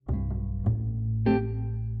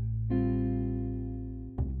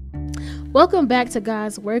Welcome back to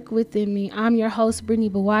God's Work Within Me. I'm your host, Brittany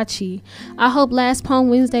Bawachi. I hope last Poem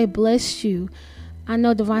Wednesday blessed you. I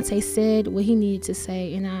know Devontae said what he needed to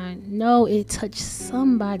say, and I know it touched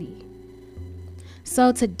somebody.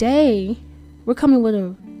 So today, we're coming with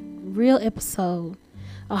a real episode,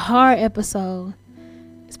 a hard episode.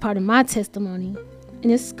 It's part of my testimony, and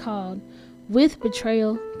it's called With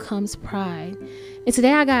Betrayal Comes Pride. And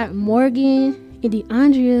today I got Morgan and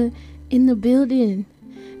DeAndrea in the building,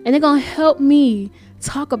 and they're going to help me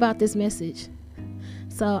talk about this message.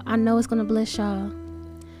 So I know it's going to bless y'all.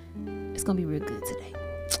 It's going to be real good today.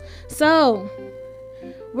 So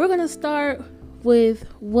we're going to start with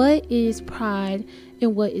what is pride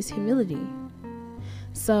and what is humility.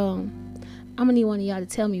 So I'm going to need one of y'all to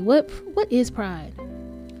tell me what is pride?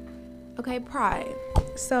 Okay, pride.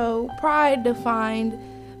 So pride defined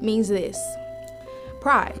means this.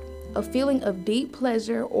 Pride, a feeling of deep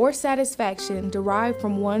pleasure or satisfaction derived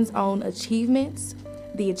from one's own achievements,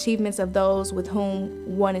 the achievements of those with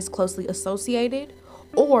whom one is closely associated,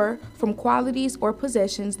 or from qualities or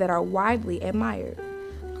possessions that are widely admired.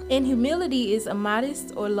 And humility is a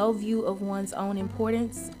modest or low view of one's own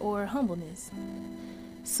importance or humbleness.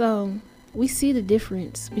 So we see the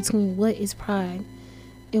difference between what is pride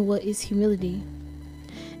and what is humility.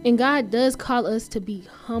 And God does call us to be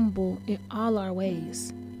humble in all our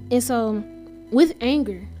ways. And so with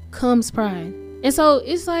anger comes pride. And so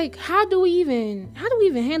it's like, how do we even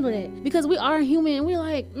handle that? Because we are human and we're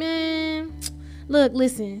like, man, look,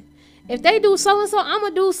 listen, if they do so-and-so, I'm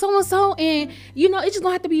going to do so-and-so. And, it's just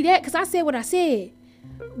going to have to be that because I said what I said.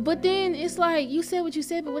 But then it's like, you said what you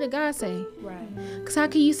said, but what did God say? Right. Because how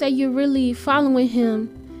can you say you're really following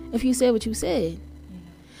him if you said what you said?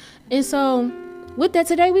 Yeah. And so with that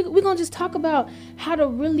today, we're going to just talk about how to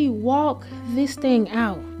really walk this thing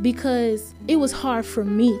out, because it was hard for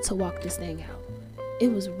me to walk this thing out.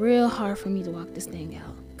 It was real hard for me to walk this thing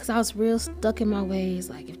out because I was real stuck in my ways.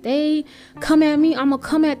 Like, if they come at me, I'm going to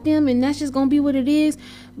come at them, and that's just going to be what it is.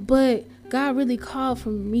 But God really called for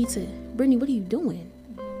me to, Brittany, what are you doing?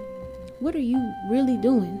 What are you really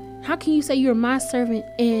doing? How can you say you're my servant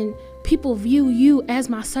and people view you as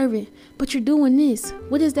my servant, but you're doing this?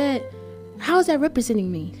 What is that? How is that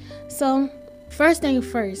representing me? So first thing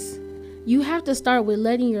first, you have to start with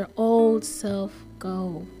letting your old self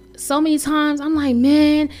go. So many times I'm like,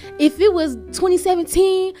 man, if it was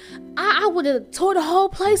 2017, I would have tore the whole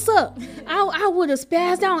place up. I would have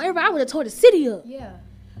spazzed out on everybody. I would have tore the city up. Yeah.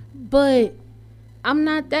 But I'm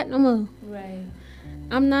not that no more. Right.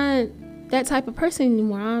 I'm not that type of person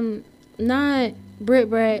anymore. I'm not Brit.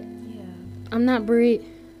 Yeah. I'm not Brit.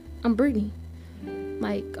 I'm Brittany.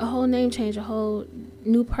 Like a whole name change, a whole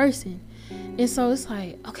new person. And so it's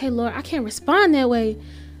like, okay, Lord, I can't respond that way,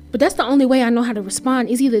 but that's the only way I know how to respond,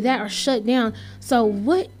 is either that or shut down. So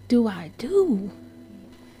what do I do?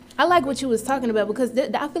 I like what you was talking about, because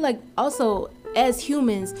I feel like also as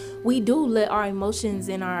humans, we do let our emotions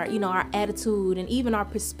and our attitude and even our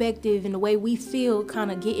perspective and the way we feel kind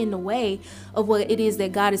of get in the way of what it is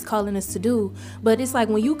that God is calling us to do. But it's like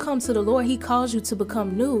when you come to the Lord, he calls you to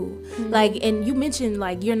become new. Mm-hmm. Like, and you mentioned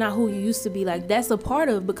like you're not who you used to be. Like, that's a part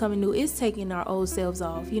of becoming new, is taking our old selves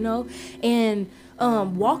off, and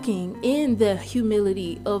walking in the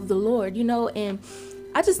humility of the Lord, and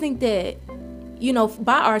I just think that,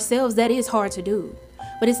 by ourselves, that is hard to do.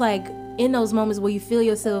 But it's like, in those moments where you feel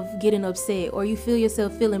yourself getting upset or you feel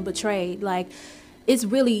yourself feeling betrayed, like, it's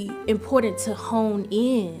really important to hone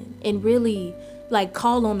in and really like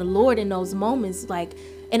call on the Lord in those moments. Like,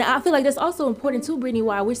 and I feel like that's also important too, Brittany,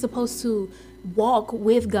 why we're supposed to walk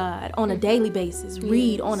with God on a daily basis,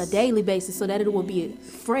 read on a daily basis, so that it will be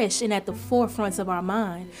fresh and at the forefront of our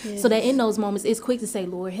mind. So that in those moments it's quick to say,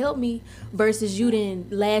 Lord, help me, versus you then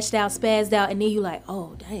lashed out, spazzed out, and then you like,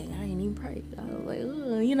 oh dang, I ain't even prayed. I was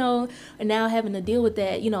like, and now having to deal with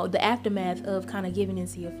that, the aftermath of kind of giving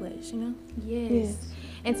into your flesh, Yes.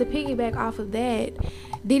 And to piggyback off of that,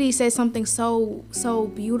 Diddy said something so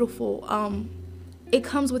beautiful. It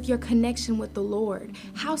comes with your connection with the Lord.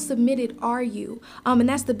 How submitted are you? And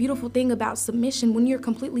that's the beautiful thing about submission. When you're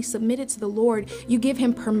completely submitted to the Lord, you give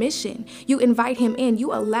him permission. You invite him in.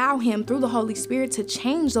 You allow him through the Holy Spirit to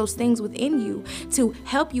change those things within you, to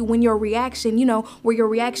help you when your reaction, where your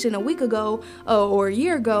reaction a week ago or a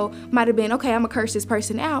year ago might have been, okay, I'm going to curse this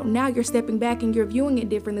person out. Now you're stepping back and you're viewing it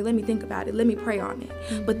differently. Let me think about it. Let me pray on it.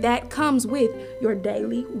 Mm-hmm. But that comes with your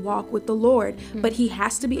daily walk with the Lord. Mm-hmm. But he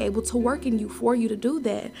has to be able to work in you for you to do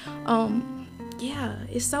that.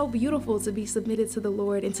 It's so beautiful to be submitted to the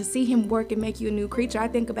Lord and to see him work and make you a new creature. I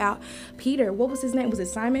think about Peter. What was his name? Was it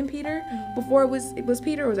Simon Peter? Before it was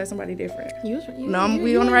Peter, or was that somebody different? We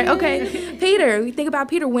on the right. Okay. Peter. We think about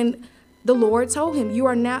Peter when The Lord told him, you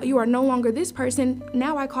are no longer this person.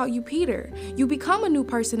 Now I call you Peter. You become a new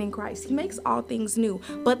person in Christ. He makes all things new,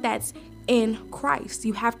 but that's in Christ.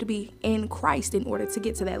 You have to be in Christ in order to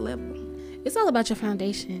get to that level. It's all about your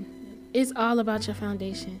foundation. It's all about your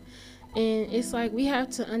foundation. And it's like we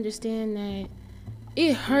have to understand that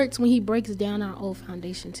it hurts when he breaks down our old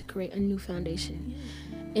foundation to create a new foundation.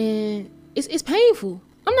 And it's painful.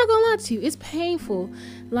 I'm not gonna lie to you, it's painful.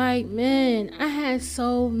 Like, man, I had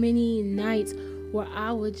so many nights where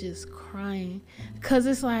I was just crying. Cause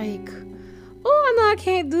it's like, oh, I know I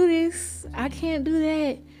can't do this. I can't do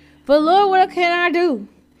that. But Lord, what can I do?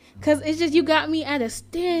 Cause it's just, you got me at a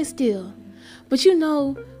standstill. But you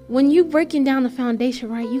know, when you breaking down the foundation,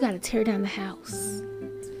 right, you gotta tear down the house.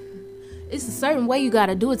 It's a certain way you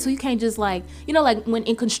gotta do it too. You can't just like, you know, like when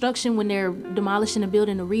in construction, when they're demolishing a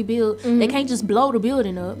building to rebuild, they can't just blow the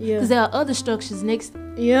building up because there are other structures next.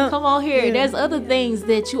 Come on here. There's other things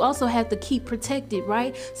that you also have to keep protected,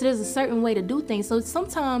 right? So there's a certain way to do things. So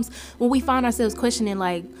sometimes when we find ourselves questioning,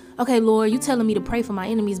 like, okay, Lord, you telling me to pray for my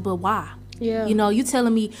enemies, but why? You know, you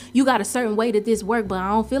telling me you got a certain way that this work, but I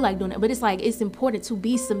don't feel like doing it. But it's like, it's important to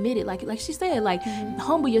be submitted. Like she said, like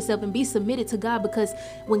humble yourself and be submitted to God, because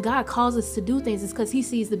when God calls us to do things, it's because he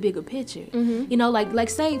sees the bigger picture. You know, like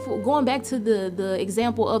say, going back to the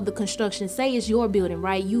example of the construction, say it's your building,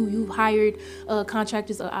 right? You hired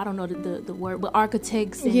contractors, or I don't know the word, but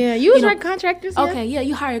architects. And, you was like contractors. Okay,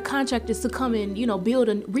 you hired contractors to come and, you know, build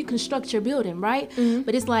and reconstruct your building, right?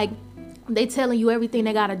 But it's like, they telling you everything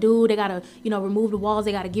they gotta do. They gotta, you know, remove the walls.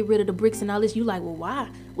 They gotta get rid of the bricks and all this. You like, well, why?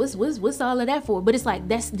 What's all of that for? But it's like,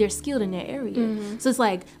 they're skilled in their area. So it's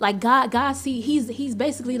like God see, he's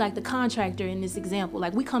basically like the contractor in this example.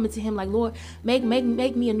 Like, we coming to him like, Lord, make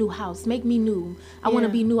me a new house. Make me new. I want to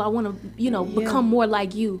be new. I want to, you know, become more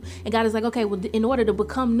like you. And God is like, okay, well, in order to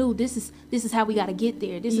become new, this is how we gotta get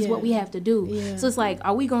there. This is what we have to do. So it's like,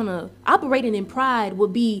 are we gonna operating in pride?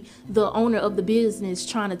 Would be the owner of the business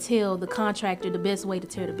trying to tell the contractor the best way to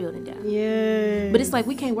tear the building down. But it's like,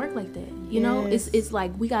 we can't work like that. You know, it's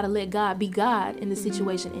like, we got to let God be God in the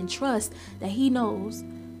situation and trust that he knows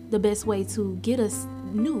the best way to get us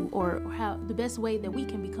new, or how the best way that we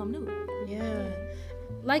can become new.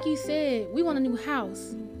 Like you said, we want a new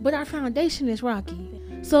house, but our foundation is rocky.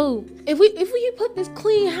 So if we put this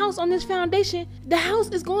clean house on this foundation, the house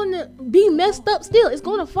is going to be messed up still. It's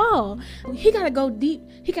going to fall. He got to go deep.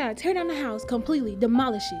 He got to tear down the house completely,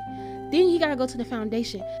 demolish it. Then you got to go to the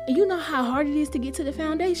foundation. And you know how hard it is to get to the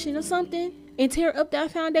foundation or something and tear up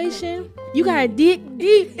that foundation? You got to dig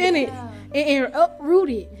deep in it and uproot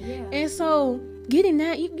it. And so getting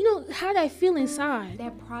that, you know how that feel inside.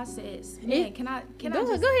 That process. Man, can I go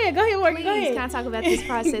ahead, Morgan. Go ahead. Can I talk about this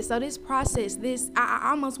process? So this process, I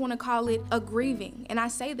almost want to call it a grieving. And I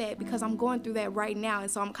say that because I'm going through that right now.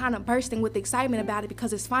 And so I'm kind of bursting with excitement about it,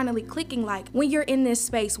 because it's finally clicking. Like, when you're in this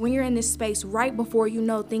space right before you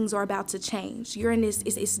know things are about to change. You're in this,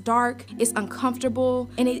 it's dark, it's uncomfortable,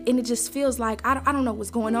 and it just feels like, I don't know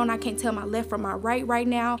what's going on. I can't tell my left from my right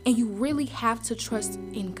now. And you really have to trust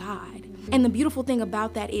in God. And the beautiful thing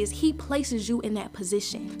about that is he places you in that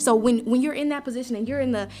position. So when you're in that position and you're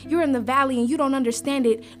in the valley and you don't understand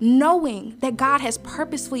it, knowing that God has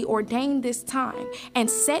purposefully ordained this time and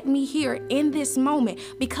set me here in this moment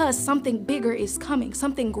because something bigger is coming,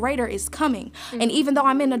 something greater is coming. And even though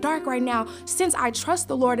I'm in the dark right now, since I trust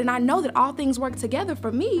the Lord and I know that all things work together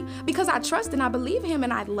for me because I trust and I believe him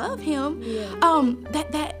and I love him,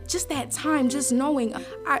 that just that time, just knowing,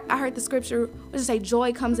 I heard the scripture, what does it say?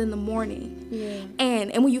 Joy comes in the morning.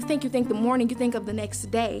 And when you think the morning, you think of the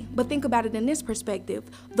next day. But think about it in this perspective.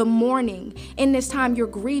 The morning, in this time, you're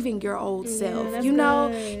grieving your old self. You know,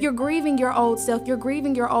 you're grieving your old self. You're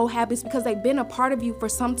grieving your old habits because they've been a part of you for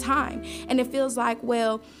some time. And it feels like,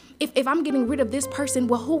 well, if I'm getting rid of this person,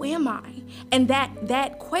 well, who am I? And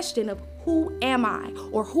that question of who am I,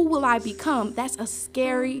 or who will I become? That's a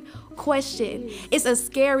scary question. It's a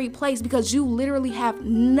scary place because you literally have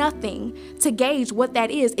nothing to gauge what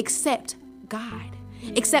that is except God,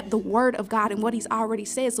 except the word of God and what he's already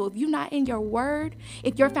said. So if you're not in your word,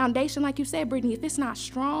 if your foundation, like you said, Brittany, if it's not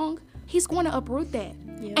strong, he's going to uproot that.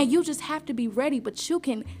 And you just have to be ready, but you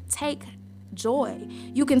can take joy.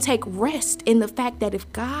 You can take rest in the fact that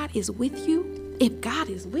if God is with you, if God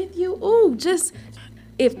is with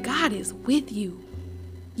you,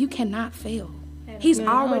 you cannot fail. He's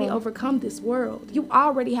already overcome this world. You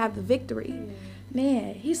already have the victory.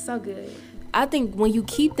 Man, he's so good. I think when you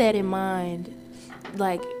keep that in mind,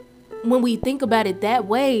 like when we think about it that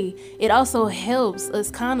way, it also helps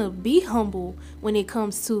us kind of be humble when it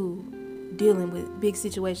comes to dealing with big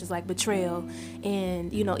situations like betrayal,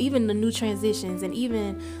 and you know, even the new transitions, and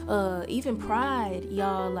even pride,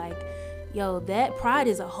 y'all. Like, yo, that pride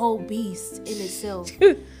is a whole beast in itself.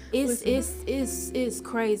 It's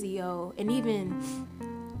crazy, yo. And even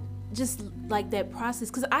just like that process,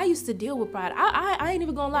 because I used to deal with pride. I ain't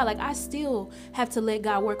even gonna lie, like I still have to let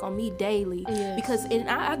God work on me daily. Yes. Because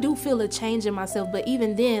I do feel a change in myself, but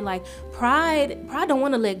even then, like pride don't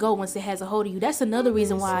want to let go once it has a hold of you. That's another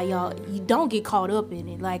reason why you don't get caught up in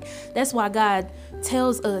it. Like that's why God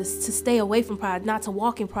tells us to stay away from pride, not to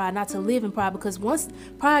walk in pride, not to live in pride, because once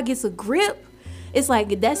pride gets a grip, it's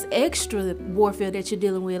like that's extra warfare that you're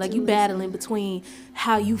dealing with. Like you battling between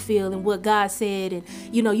how you feel and what God said, and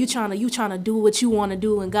you know you trying to do what you want to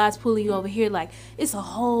do, and God's pulling you over here. Like it's a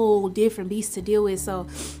whole different beast to deal with. So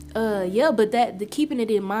but the keeping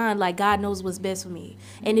it in mind, like God knows what's best for me,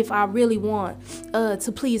 and if I really want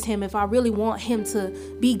to please Him, if I really want Him to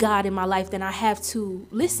be God in my life, then I have to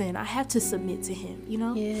listen. I have to submit to Him. You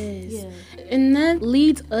know. Yes. Yeah. And that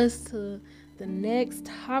leads us to the next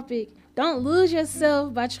topic. Don't lose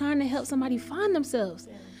yourself by trying to help somebody find themselves,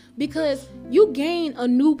 because you gain a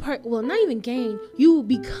new not even gain, you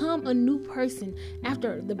become a new person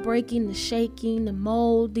after the breaking, the shaking, the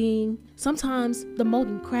molding. Sometimes the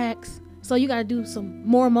molding cracks, so you gotta do some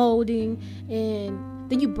more molding,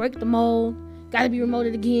 and then you break the mold, gotta be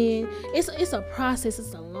remolded again. It's a process.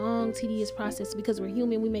 It's a long, tedious process, because we're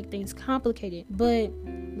human. We make things complicated. But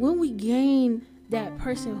when we gain that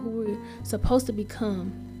person who we're supposed to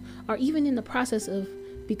become, or even in the process of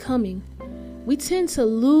becoming, we tend to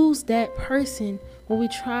lose that person when we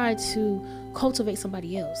try to cultivate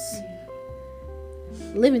somebody else.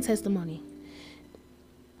 Living testimony.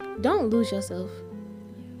 Don't lose yourself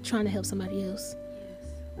trying to help somebody else.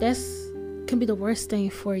 Can be the worst thing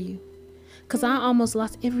for you. Because I almost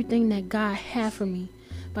lost everything that God had for me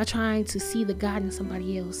by trying to see the God in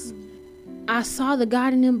somebody else. I saw the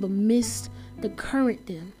God in them but missed the current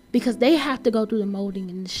them. Because they have to go through the molding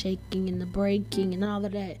and the shaking and the breaking and all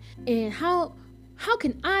of that. And how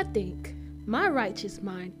can I think, my righteous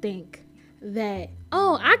mind think that,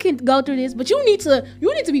 oh, I can go through this, but you need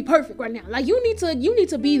to be perfect right now. Like you need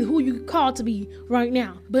to be who you called to be right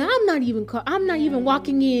now. But I'm not even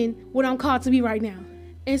walking in what I'm called to be right now.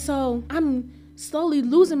 And so I'm slowly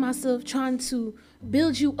losing myself trying to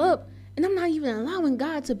build you up, and I'm not even allowing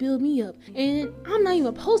God to build me up. And I'm not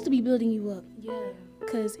even supposed to be building you up. Yeah.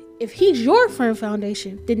 Because if He's your firm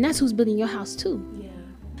foundation, then that's who's building your house too. Yeah.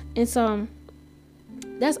 And so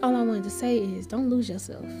that's all I wanted to say is don't lose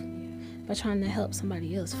yourself by trying to help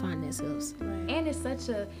somebody else find themselves. Right. And it's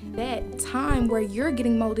that time where you're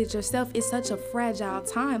getting molded yourself is such a fragile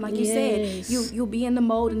time. Like you said, you'll be in the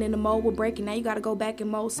mold, and then the mold will break, and now you got to go back and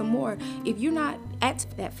mold some more. If you're not at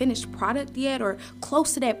that finished product yet, or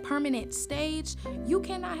close to that permanent stage, you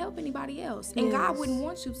cannot help anybody else. And God wouldn't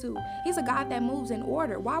want you to. He's a God that moves in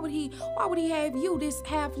order. Why would he have you, this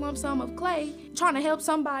half lump sum of clay, trying to help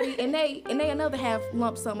somebody, and they another half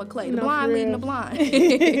lump sum of clay? The blind leading the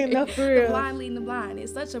blind. No, for real. The blind leading the blind.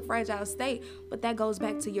 It's such a fragile state, but that goes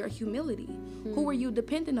back to your humility. Who are you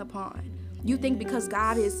dependent upon? You think because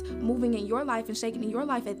God is moving in your life and shaking in your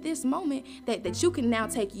life at this moment that you can now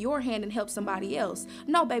take your hand and help somebody else.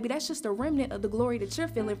 No, baby, that's just a remnant of the glory that you're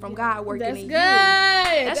feeling from God working in you.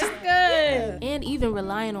 That's good. Yeah. And even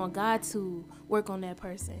relying on God to work on that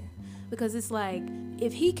person. Because it's like,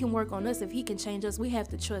 if He can work on us, if He can change us, we have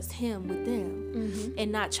to trust Him with them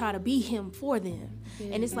and not try to be Him for them. Yes.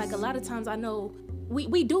 And it's like a lot of times I know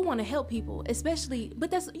we do want to help people, especially, but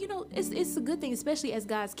that's, it's a good thing, especially as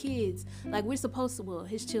God's kids. Like we're supposed to, well,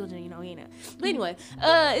 His children, But anyway,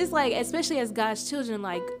 it's like, especially as God's children,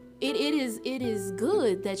 like, It is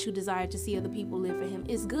good that you desire to see other people live for Him.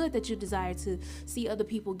 It's good that you desire to see other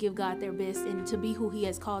people give God their best and to be who He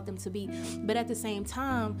has called them to be. But at the same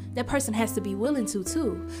time, that person has to be willing to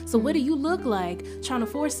too. So what do you look like trying to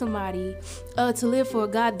force somebody to live for a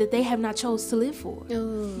God that they have not chose to live for?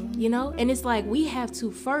 And it's like we have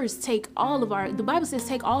to first take all of the Bible says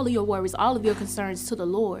take all of your worries, all of your concerns to the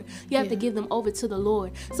Lord. You have to give them over to the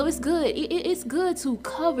Lord. So it's good. It's good to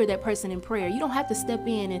cover that person in prayer. You don't have to step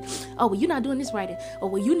in and, oh, well, you're not doing this right. Or,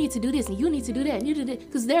 well, you need to do this and you need to do that and you do that.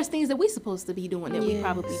 Because there's things that we're supposed to be doing that we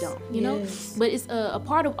probably don't, you know? But it's a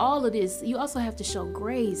part of all of this. You also have to show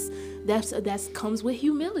grace. That comes with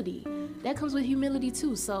humility. That comes with humility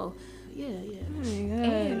too. So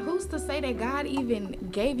And who's to say that God even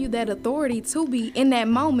gave you that authority to be in that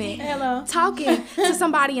moment talking to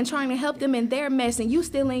somebody and trying to help them in their mess and you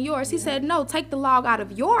still in yours? He said, no, take the log out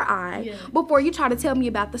of your eye before you try to tell me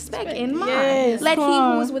about the speck in mine. Let he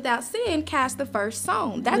who is without sin cast the first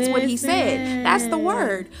stone. That's what he said. That's the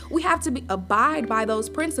word. We have to abide by those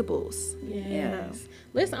principles. Yes.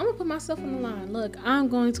 Listen, I'm going to put myself on the line. Look, I'm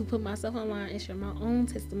going to put myself on the line and share my own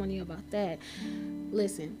testimony about that.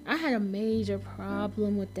 Listen, I had a major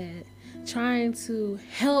problem with that. Trying to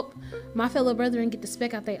help my fellow brethren get the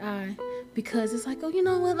speck out their eye. Because it's like, oh, you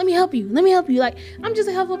know what? Let me help you. Like, I'm just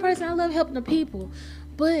a helpful person. I love helping the people.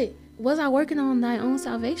 But was I working on thy own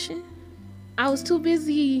salvation? I was too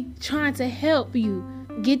busy trying to help you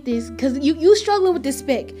get this, because you struggling with this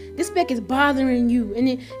speck. This speck is bothering you, and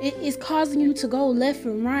it is causing you to go left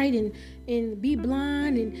and right and be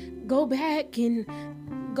blind and go back and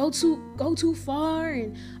go too far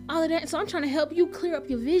and all of that. So I'm trying to help you clear up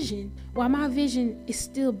your vision while my vision is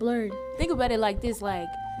still blurred. Think about it like this, like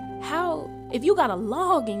how if you got a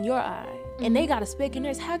log in your eye and they got a speck in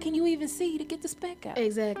theirs, how can you even see to get the speck out?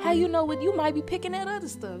 Exactly. How you know what you might be picking at other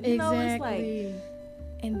stuff? You know, it's like,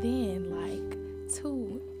 and then like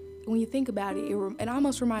too, when you think about it, it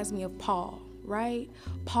almost reminds me of Paul. Right?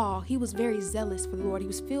 Paul, he was very zealous for the Lord. He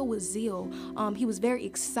was filled with zeal. He was very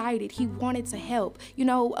excited. He wanted to help. You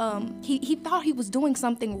know, he thought he was doing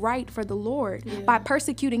something right for the Lord by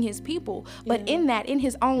persecuting his people. But in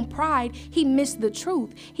his own pride, he missed the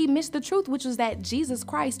truth. He missed the truth, which was that Jesus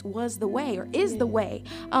Christ was the way, or is the way.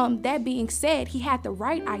 That being said, he had the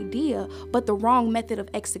right idea, but the wrong method of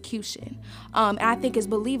execution. And I think as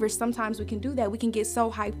believers, sometimes we can do that. We can get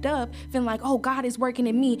so hyped up, feeling like, oh, God is working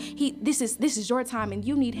in me. This is your time and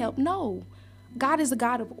you need help. No. God is a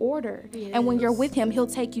God of order. And when you're with him, he'll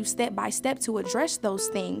take you step by step to address those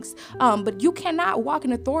things. But you cannot walk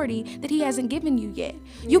in authority that he hasn't given you yet.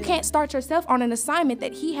 You can't start yourself on an assignment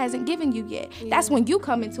that he hasn't given you yet. That's when you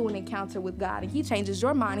come into an encounter with God and he changes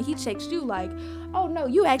your mind and he checks you like, oh no,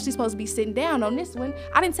 you actually supposed to be sitting down on this one.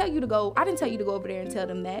 I didn't tell you to go over there and tell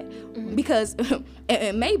them that because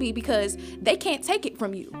and maybe because they can't take it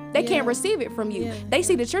from you. They can't receive it from you. They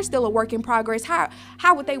see that you're still a work in progress.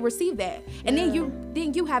 How would they receive that? And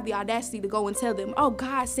then you have the audacity to go and tell them, oh,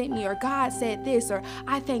 God sent me, or God said this, or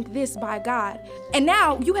I thank this by God. And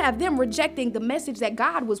now you have them rejecting the message that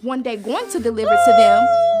God was one day going to deliver to them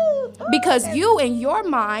because you and your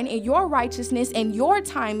mind and your righteousness and your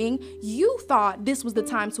timing, you thought this was the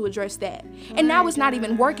time to address that. And now it's not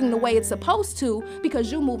even working the way it's supposed to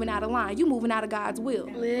because you're moving out of line. You're moving out of God's will.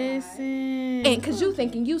 Listen. And because you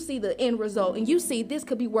thinking you see the end result and you see this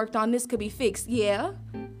could be worked on, this could be fixed. Yeah,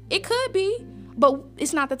 it could be. But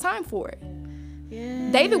it's not the time for it.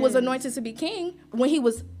 Yes. David was anointed to be king when he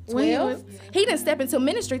was 12. He didn't step into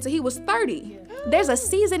ministry till he was 30. Yeah. There's a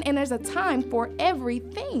season and there's a time for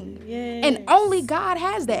everything. Yes. And only God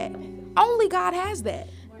has that. Only God has that.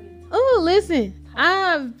 Oh, listen.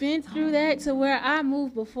 I've been through that to where I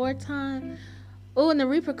moved before time. Oh, and the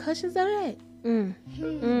repercussions of that.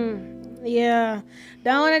 Yeah,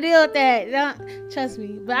 don't want to deal with that. Don't, trust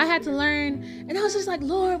me. But I had to learn, and I was just like,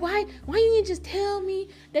 Lord, why you didn't just tell me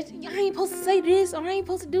that I ain't supposed to say this or I ain't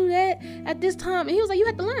supposed to do that at this time? And he was like, you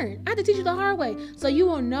have to learn. I have to teach you the hard way, so you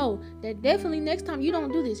will know that definitely next time you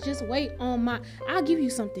don't do this. Just wait on I'll give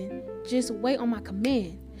you something. Just wait on my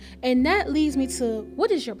command. And that leads me to,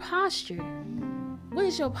 what is your posture? What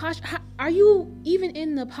is your posture? Are you even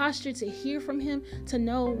in the posture to hear from him, to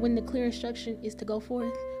know when the clear instruction is to go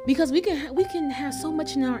forth? Because we can have so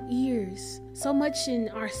much in our ears, so much in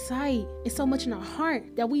our sight, and so much in our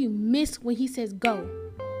heart that we miss when he says go.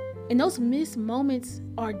 And those missed moments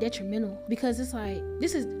are detrimental because it's like,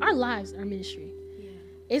 our lives are ministry. Yeah.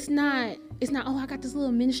 It's not, oh, I got this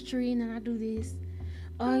little ministry and then I do this.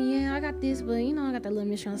 Oh yeah, I got this, but I got that little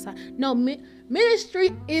ministry on the side. No, ministry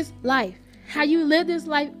is life. How you live this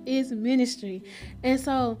life is ministry. And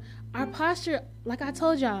so our posture, like I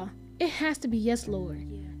told y'all, it has to be yes, Lord,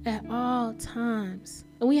 at all times.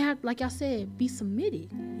 And we have, like y'all said, be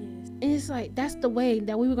submitted. Yes. And it's like, that's the way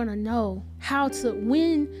that we were going to know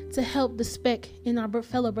when to help the speck in our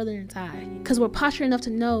fellow brother and tie. Because we're postured enough to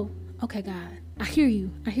know, okay, God, I hear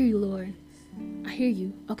you. I hear you, Lord. I hear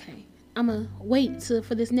you. Okay, I'm going to wait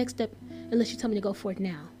for this next step unless you tell me to go for it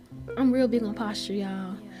now. I'm real big on posture,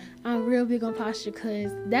 y'all. I'm real big on posture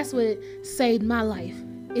because that's what saved my life,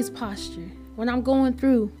 is posture. When I'm going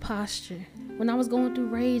through posture, when I was going through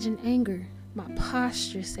rage and anger, my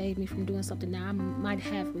posture saved me from doing something that I might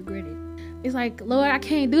have regretted. It's like, Lord, I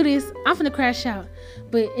can't do this. I'm finna crash out.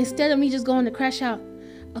 But instead of me just going to crash out,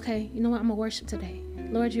 okay, you know what? I'm gonna worship today.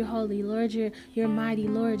 Lord, you're holy. Lord, you're mighty.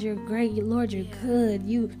 Lord, you're great. Lord, you're good.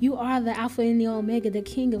 You are the Alpha and the Omega, the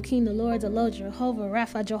King of Kings, the Lord, the Lord, Jehovah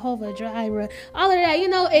Rapha, Jehovah Jireh. All of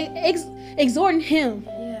that, exhorting him.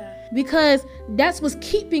 Because that's what's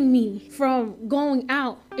keeping me from going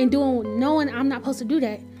out and knowing I'm not supposed to do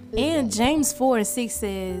that. And James 4:6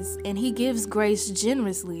 says, and he gives grace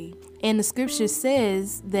generously. And the scripture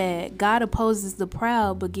says that God opposes the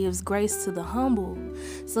proud but gives grace to the humble.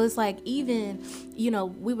 So it's like, even,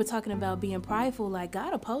 we were talking about being prideful, like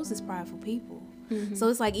God opposes prideful people. Mm-hmm. So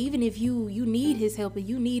it's like, even if you need his help and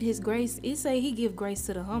you need his grace, it say he gives grace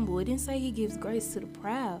to the humble. It didn't say he gives grace to the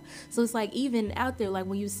proud. So it's like, even out there, like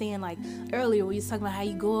when you were saying, like earlier, when you was talking about how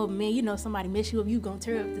you go up, man, somebody mess you up, you gonna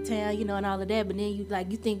tear up the town, and all of that. But then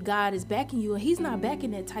you think God is backing you, and he's not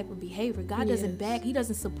backing that type of behavior. God doesn't he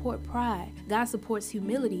doesn't support pride. God supports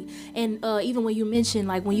humility. And even when you mention,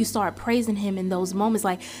 like when you start praising him in those moments,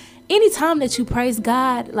 like anytime that you praise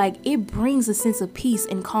God, like it brings a sense of peace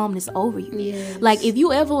and calmness over you. Yes. Like if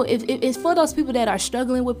you ever, if it's for those people that are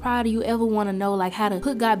struggling with pride, or you ever want to know like how to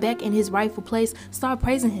put God back in his rightful place, start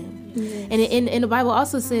praising him. Yes. And the Bible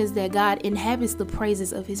also says that God inhabits the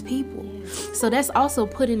praises of his people. Yes. So that's also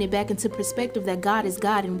putting it back into perspective that God is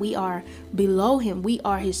God and we are below him. We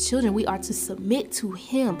are his children. We are to submit to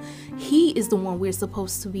him. He is the one we're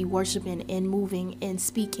supposed to be worshiping and moving and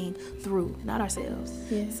speaking through, not ourselves.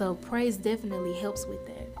 Yes. So praise definitely helps with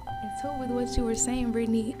that. And so with what you were saying,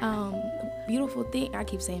 Brittany, beautiful thing. I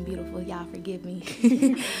keep saying beautiful. Y'all forgive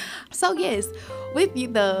me. So yes, with you,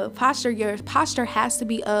 the posture, your posture has to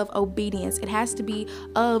be of obedience. It has to be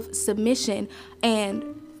of submission.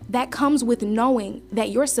 And that comes with knowing that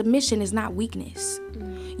your submission is not weakness.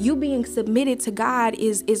 You being submitted to God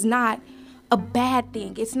is not a bad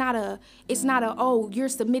thing. It's not a oh, you're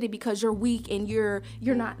submitted because you're weak and you're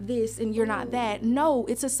not this and you're not that. No,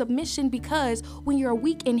 it's a submission because when you're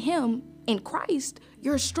weak in him, in Christ,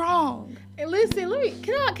 you're strong. And listen,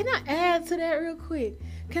 can I add to that real quick?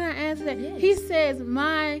 Can I add to that? Yes. He says,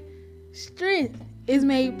 my strength is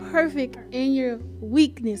made perfect in your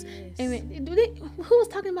weakness. Yes. Amen. Who was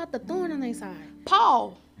talking about the thorn on their side?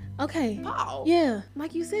 Paul. Okay. Paul. Yeah.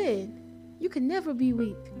 Like you said, you can never be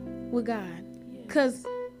weak with God because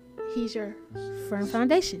he's your firm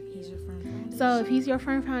foundation. He's your firm foundation. So if he's your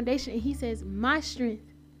firm foundation and he says, my strength,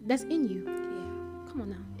 that's in you. Yeah. Come on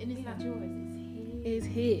now. And it's not yours. It's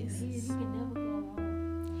his. You can never go wrong.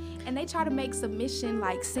 And they try to make submission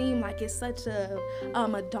seem like it's such a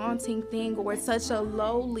daunting thing or it's such a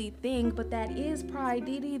lowly thing, but that is pride,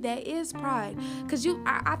 Didi. That is pride. Because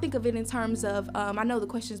I think of it in terms of I know the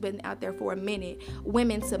question's been out there for a minute.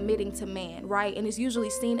 Women submitting to man, right? And it's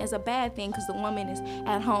usually seen as a bad thing because the woman is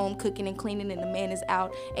at home cooking and cleaning, and the man is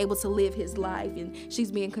out able to live his life, and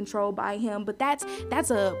she's being controlled by him. But that's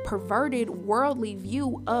a perverted, worldly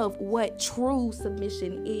view of what true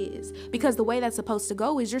submission is. Because the way that's supposed to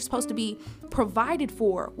go is you're supposed to be provided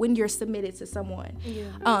for when you're submitted to someone.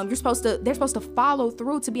 Yeah. They're supposed to follow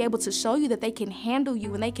through to be able to show you that they can handle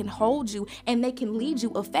you and they can hold you and they can lead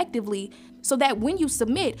you effectively, so that when you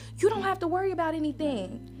submit, you don't have to worry about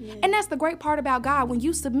anything. Yeah. And that's the great part about God. When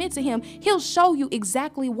you submit to him, he'll show you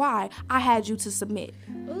exactly why I had you to submit.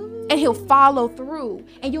 Ooh. And he'll follow through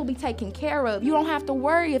and you'll be taken care of. You don't have to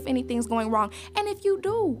worry if anything's going wrong. And if you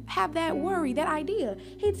do have that worry, that idea,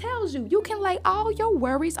 he tells you, you can lay all your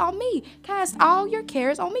worries on me. Cast all your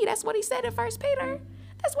cares on me. That's what he said in 1 Peter.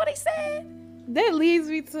 That's what he said. That leads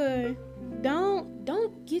me to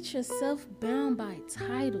don't get yourself bound by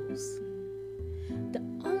titles. The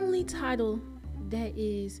only title that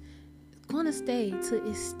is gonna stay to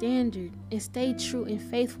its standard and stay true and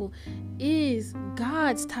faithful is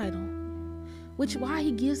God's title, which why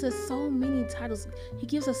he gives us so many titles. He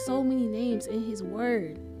gives us so many names in his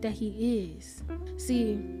word that he is.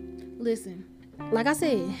 See, listen, like I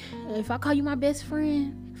said, if I call you my best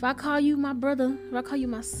friend, if I call you my brother, if I call you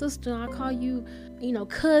my sister, I call you,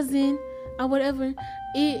 cousin or whatever,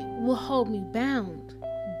 it will hold me bound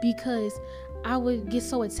because I would get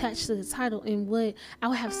so attached to the title and what I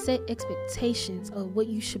would have set expectations of what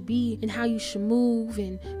you should be and how you should move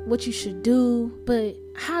and what you should do. But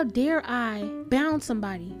how dare I bound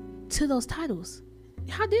somebody to those titles?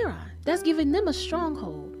 How dare I? That's giving them a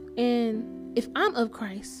stronghold. And if I'm of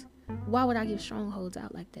Christ, why would I give strongholds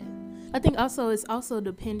out like that? I think also it's also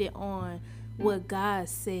dependent on what God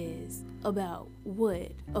says about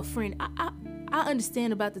what a friend. I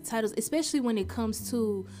understand about the titles, especially when it comes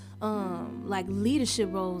to like leadership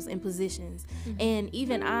roles and positions. And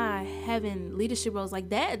even I having leadership roles like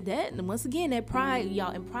that once again, that pride,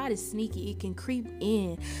 y'all, and pride is sneaky. It can creep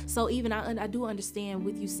in. So even I do understand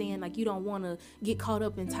with you saying like you don't want to get caught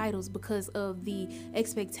up in titles because of the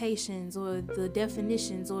expectations or the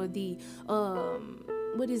definitions or the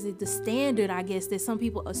the standard, I guess, that some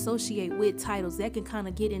people associate with titles that can kind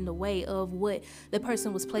of get in the way of what the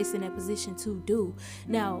person was placed in that position to do.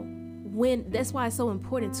 Now, that's why it's so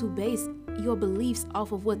important to base your beliefs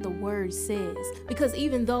off of what the word says, because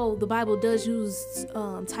even though the Bible does use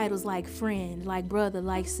titles like friend, like brother,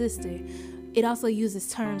 like sister, it also uses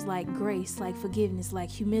terms like grace, like forgiveness, like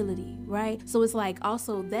humility, right? So it's like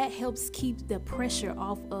also that helps keep the pressure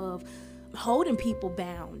off of holding people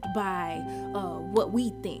bound by what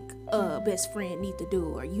we think best friend need to do,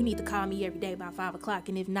 or you need to call me every day by 5 o'clock,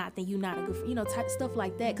 and if not, then you're not a good friend, type stuff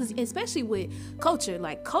like that. Because especially with culture,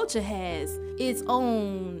 like culture has its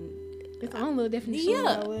own little definition.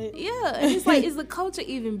 Yeah. And it's like, is the culture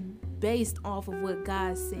even based off of what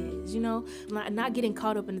God says? Not getting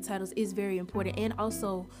caught up in the titles is very important, and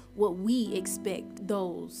also what we expect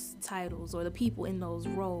those titles or the people in those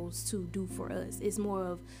roles to do for us. It's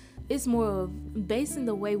more of basing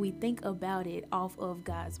the way we think about it off of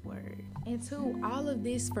God's word. And too, all of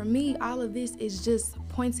this is just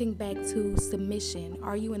pointing back to submission.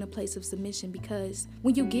 Are you in a place of submission? Because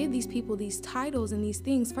when you give these people these titles and these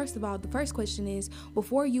things, first of all, the first question is,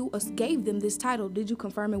 before you gave them this title, did you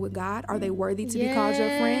confirm it with God? Are they worthy to be called your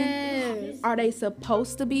friend? Are they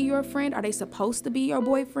supposed to be your friend? Are they supposed to be your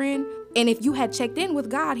boyfriend? And if you had checked in with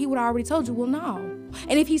God, he would have already told you, well, no.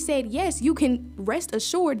 And if he said yes, you can rest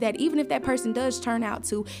assured that even if that person does turn out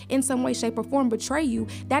to, in some way, shape, or form, betray you,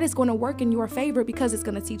 that is going to work in your favor, because it's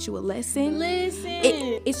going to teach you a lesson.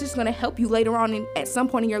 It's just going to help you later on at some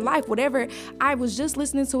point in your life. Whatever. I was just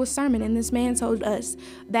listening to a sermon, and this man told us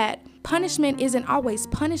that punishment isn't always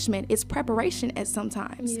punishment. It's preparation at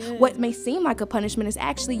sometimes. Yeah. What may seem like a punishment is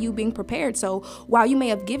actually you being prepared. So while you may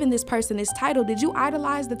have given this person this title, did you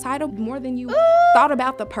idolize the title more than you thought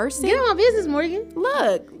about the person? Get on my business, Morgan.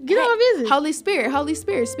 Look. Get on my business. Holy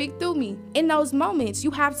Spirit, speak through me. In those moments, you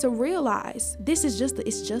have to realize it's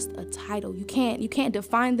just a title. You can't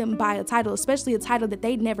define them by a title, especially a title that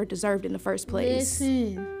they never deserved in the first place.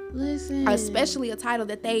 Listen. Especially a title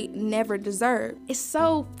that they never deserved. It's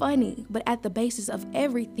so funny, but at the basis of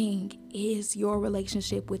everything is your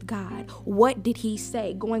relationship with God. What did he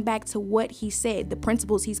say? Going back to what he said, the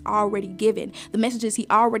principles he's already given, the messages he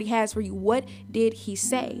already has for you. What did he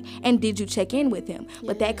say? And did you check in with him? Yes.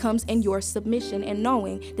 But that comes in your submission and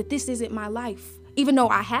knowing that this isn't my life. Even though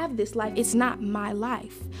I have this life, it's not my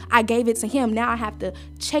life. I gave it to him. Now I have to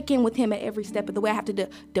check in with him at every step of the way. I have to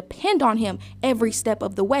depend on him every step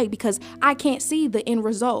of the way, because I can't see the end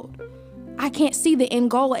result. I can't see the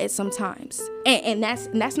end goal at sometimes. And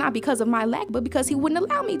that's not because of my lack, but because he wouldn't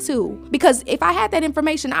allow me to. Because if I had that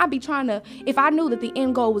information, I'd be if I knew that the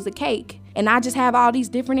end goal was a cake, and I just have all these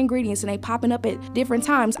different ingredients and they popping up at different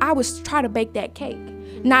times, I would try to bake that cake.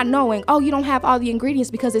 Not knowing, you don't have all the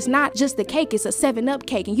ingredients, because it's not just the cake, it's a 7-Up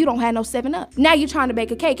cake, and you don't have no 7-Up. Now you're trying to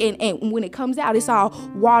bake a cake, and when it comes out, it's all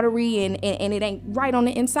watery and it ain't right on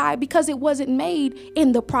the inside, because it wasn't made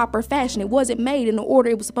in the proper fashion. It wasn't made in the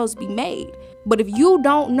order it was supposed to be made. But if you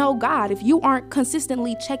don't know God, if you aren't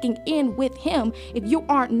consistently checking in with him, if you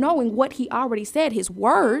aren't knowing what he already said, his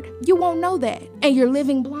word, you won't know that, and you're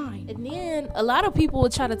living blind. And then a lot of people will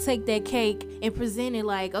try to take that cake and present it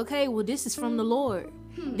like, okay, well, this is from the Lord.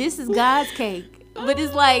 This is God's cake. But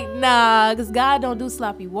it's like, nah, because God don't do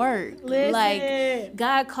sloppy work. Listen. Like,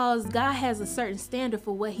 God has a certain standard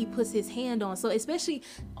for what he puts his hand on. So especially,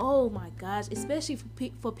 oh my gosh, especially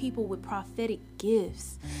for people with prophetic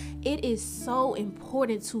gifts, it is so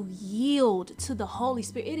important to yield to the Holy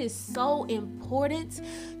Spirit. It is so important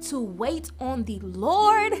to wait on the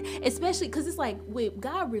Lord, especially because it's like when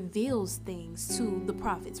God reveals things to the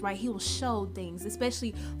prophets, right? He will show things,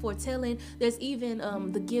 especially foretelling. There's even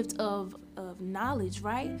the gift of knowledge,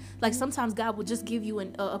 right? Like sometimes God will just give you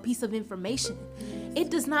a piece of information. It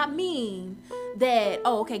does not mean that,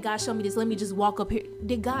 okay, God showed me this, let me just walk up here.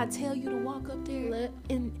 Did God tell you to walk up there?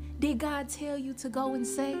 And did God tell you to go and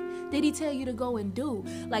say? Did he tell you to go and do?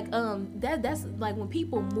 Like that's like when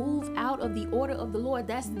people move out of the order of the Lord,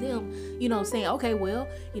 that's them, saying, okay, well,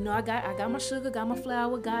 I got my sugar, got my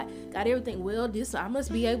flour, got everything. Well, I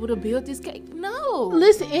must be able to build this cake. No.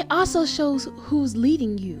 Listen, it also shows who's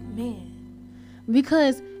leading you. Man.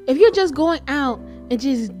 Because if you're just going out and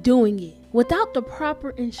just doing it without the proper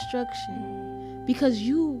instruction, because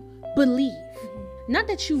you believe. Not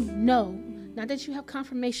that you know, not that you have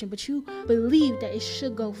confirmation, but you believe that it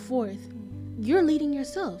should go forth. You're leading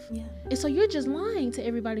yourself. Yeah. And so you're just lying to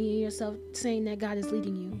everybody and yourself, saying that God is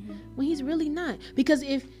leading you when he's really not. Because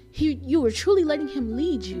if you were truly letting him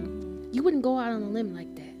lead you, you wouldn't go out on a limb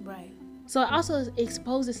like that. Right. So it also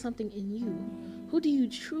exposes something in you. Who do you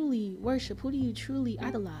truly worship? Who do you truly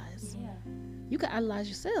idolize? Yeah. You could idolize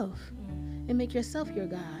yourself and make yourself your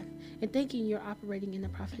God, and thinking you're operating in the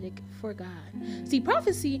prophetic for God. See,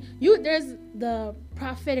 prophecy, there's the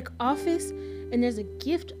prophetic office and there's a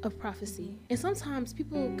gift of prophecy. And sometimes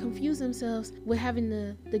people confuse themselves with having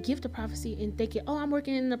the gift of prophecy and thinking, oh, I'm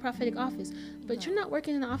working in the prophetic office. But you're not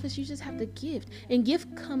working in the office, you just have the gift. And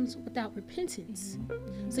gift comes without repentance.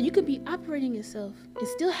 So you could be operating yourself and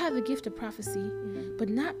still have the gift of prophecy, but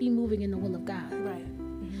not be moving in the will of God. Right.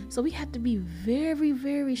 So we have to be very,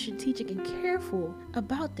 very strategic and careful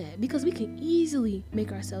about that, because we can easily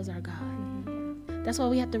make ourselves our God. That's why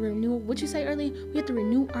we have to renew, what you say earlier, we have to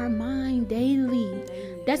renew our mind daily.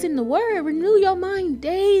 That's in the word, renew your mind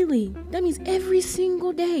daily. That means every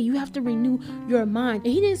single day you have to renew your mind.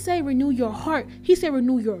 And he didn't say renew your heart, he said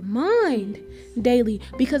renew your mind daily,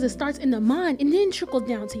 because it starts in the mind and then trickles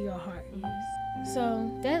down to your heart.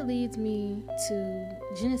 So that leads me to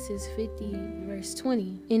Genesis 50 verse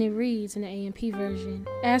 20, and it reads in the AMP version,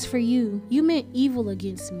 as for you, you meant evil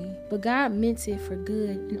against me, but God meant it for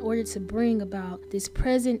good in order to bring about this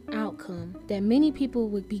present outcome, that many people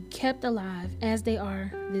would be kept alive as they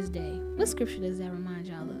are this day. What scripture does that remind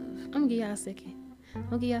y'all of? I'm gonna give y'all a second.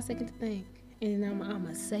 To think, and I'm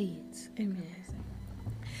gonna say it. Amen.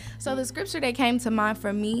 So the scripture that came to mind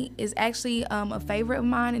for me is actually a favorite of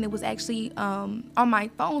mine, and it was actually on my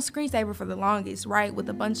phone screensaver for the longest, right, with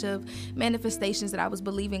a bunch of manifestations that I was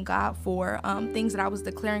believing God for, things that I was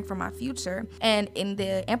declaring for my future. And in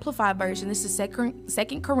the Amplified version, this is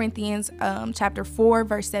 2 Corinthians chapter 4,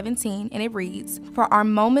 verse 17, and it reads, for our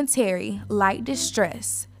momentary light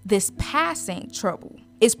distress, this passing trouble,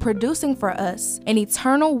 is producing for us an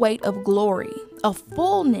eternal weight of glory, a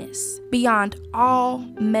fullness beyond all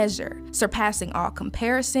measure, surpassing all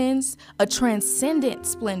comparisons, a transcendent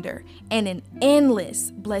splendor, and an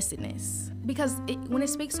endless blessedness. Because when it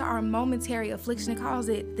speaks to our momentary affliction, it calls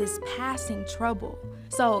it this passing trouble.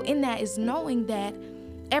 So in that is knowing that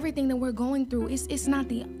everything that we're going through, it's not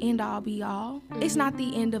the end all be all. It's not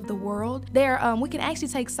the end of the world. We can actually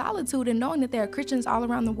take solitude in knowing that there are Christians all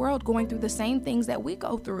around the world going through the same things that we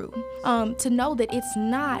go through. To know that it's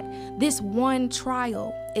not, this one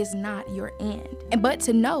trial is not your end. But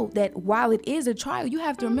to know that while it is a trial, you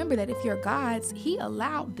have to remember that if you're God's, he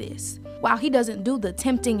allowed this. While he doesn't do the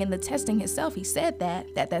tempting and the testing himself, he said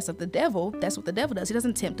that's of the devil. That's what the devil does. He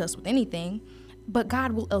doesn't tempt us with anything. But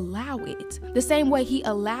God will allow it the same way he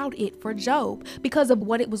allowed it for Job, because of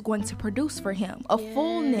what it was going to produce for him, a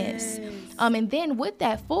fullness. And then with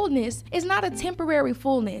that fullness, it's not a temporary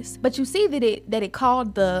fullness, but you see that it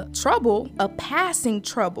called the trouble a passing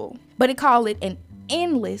trouble, but it called it an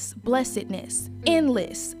endless blessedness,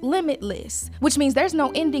 endless, limitless, which means there's no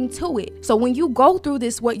ending to it. So when you go through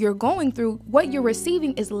this, what you're going through, what you're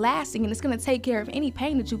receiving is lasting, and it's going to take care of any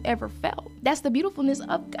pain that you've ever felt. That's the beautifulness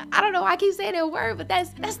of God. I don't know, I keep saying that word, but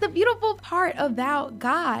that's the beautiful part about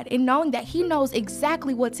God, and knowing that he knows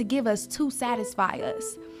exactly what to give us to satisfy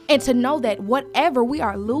us. And to know that whatever we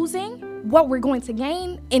are losing, what we're going to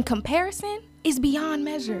gain in comparison is beyond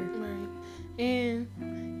measure. Right. And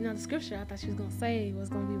the scripture I thought she was going to say was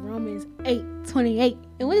going to be Romans 8:28.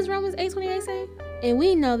 And what does Romans 8:28 say? And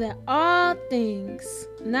we know that all things,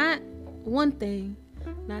 not one thing,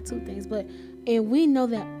 not two things, and we know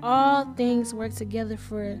that all things work together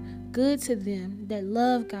for good to them that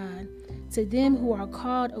love God, to them who are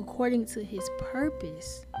called according to his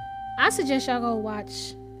purpose. I suggest y'all go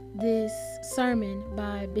watch this sermon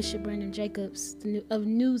by Bishop Brandon Jacobs of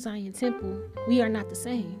New Zion Temple, We Are Not the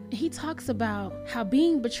Same. He talks about how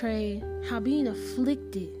being betrayed, how being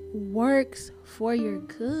afflicted works for your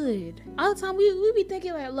good. All the time we be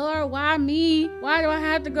thinking like, Lord, why me? Why do I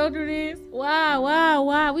have to go through this?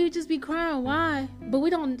 Why? We would just be crying, why? But we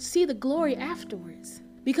don't see the glory afterwards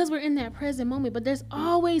because we're in that present moment. But there's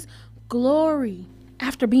always glory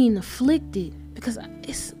after being afflicted, because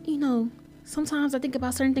it's, sometimes I think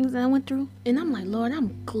about certain things that I went through, and I'm like, Lord,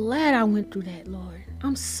 I'm glad I went through that, Lord.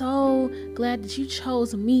 I'm so glad that you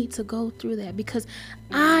chose me to go through that, because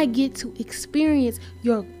I get to experience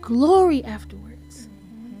your glory afterwards.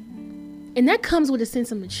 And that comes with a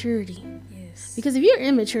sense of maturity. Yes. Because if you're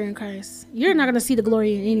immature in Christ, you're not going to see the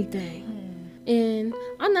glory in anything. And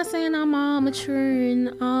I'm not saying I'm all mature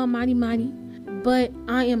and all mighty, but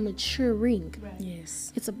I am maturing. Right.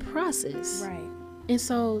 Yes. It's a process. Right. And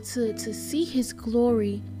so to see his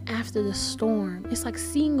glory after the storm, it's like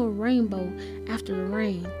seeing a rainbow after the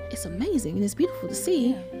rain. It's amazing and it's beautiful to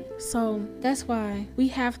see. So that's why we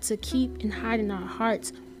have to keep and hide in our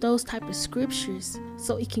hearts those type of scriptures,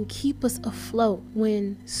 so it can keep us afloat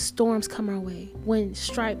when storms come our way, when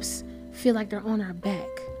stripes feel like they're on our back.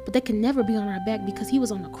 But they can never be on our back, because he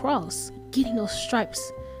was on the cross getting those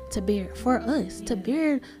stripes to bear for us, to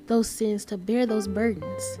bear those sins, to bear those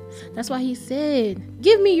burdens. That's why he said,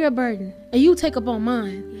 give me your burden and you take up on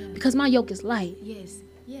mine, because my yoke is light. Yes.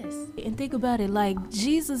 And think about it, like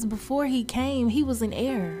Jesus, before he came, he was in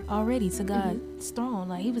heir already to God's throne.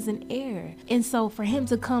 Like, he was in heir. And so for him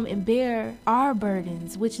to come and bear our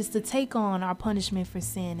burdens, which is to take on our punishment for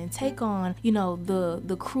sin and take on, you know,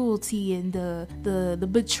 the cruelty and the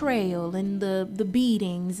betrayal and the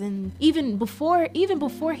beatings, and even before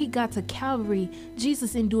he got to Calvary,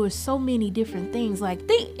 Jesus endured so many different things. Like,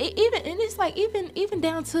 even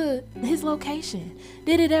down to his location.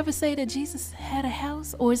 Did it ever say that Jesus had a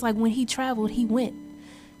house? Or it's like when he traveled, he went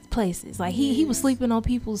places. Like, he was sleeping on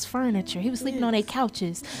people's furniture. He was sleeping on their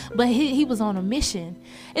couches. But he was on a mission.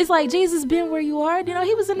 It's like, Jesus been where you are. You know,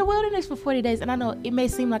 he was in the wilderness for 40 days. And I know it may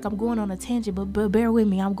seem like I'm going on a tangent, but bear with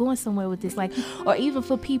me. I'm going somewhere with this. Like, or even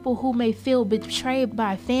for people who may feel betrayed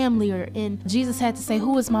by family, and Jesus had to say,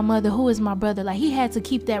 who is my mother? Who is my brother? Like, he had to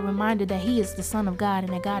keep that reminder that he is the Son of God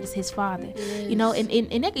and that God is his Father. Yes. You know,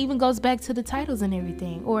 and that even goes back to the titles and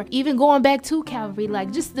everything. Or even going back to Calvary,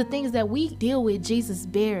 like, just the things that we deal with, Jesus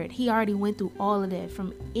bared. He already went through all of that.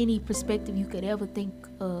 From any perspective you could ever think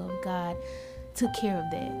of, God took care of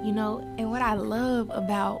that, you know. And what I love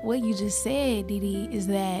about what you just said, Didi, is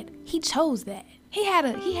that he chose that. He had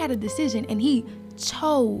a decision, and he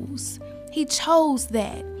chose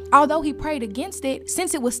that. Although he prayed against it,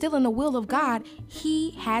 since it was still in the will of God, he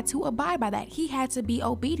had to abide by that. He had to be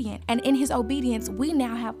obedient. And in his obedience, we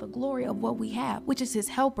now have the glory of what we have, which is his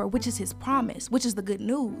helper, which is his promise, which is the good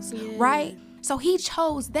news, right? So he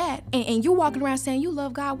chose that. And you walking around saying you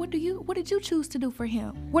love God. What did you choose to do for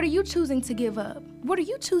him? What are you choosing to give up? What are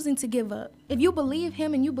you choosing to give up? If you believe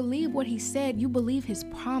him and you believe what he said, you believe his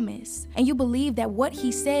promise, and you believe that what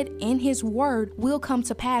he said in his word will come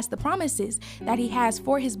to pass, the promises that he has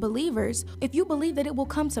for his believers, if you believe that it will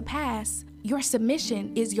come to pass, your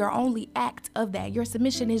submission is your only act of that. Your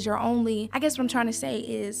submission is your only, I guess what I'm trying to say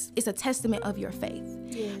is, it's a testament of your faith.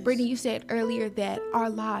 Yes. Brittany, you said earlier that our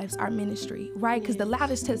lives are ministry, right? Because the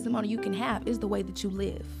loudest testimony you can have is the way that you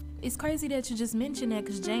live. It's crazy that you just mentioned that,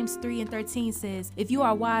 because James 3:13 says, if you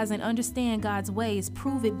are wise and understand God's ways,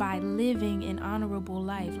 prove it by living an honorable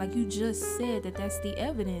life. Like you just said, that's the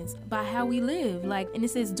evidence by how we live. Like, and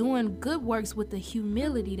it says doing good works with the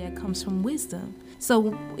humility that comes from wisdom.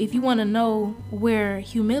 So if you want to know where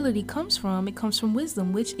humility comes from, it comes from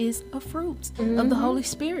wisdom, which is a fruit of the Holy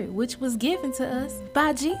Spirit, which was given to us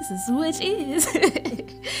by Jesus, which is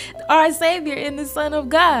our Savior and the Son of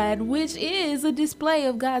God, which is a display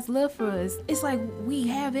of God's love for us. It's like we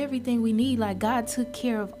have everything we need. Like, God took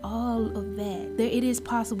care of all of that. It is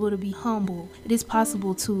possible to be humble. It is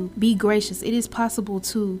possible to be gracious. It is possible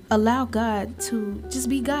to allow God to just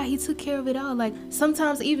be God. He took care of it all. Like,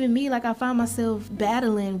 sometimes even me, like, I find myself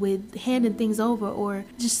battling with handing things over or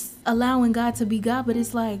just allowing God to be God, but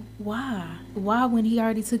it's like, why when he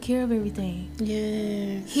already took care of everything?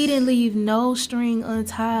 Yes. He didn't leave no string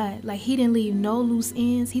untied. Like, he didn't leave no loose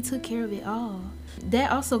ends. He took care of it all.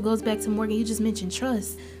 That also goes back to Morgan. You just mentioned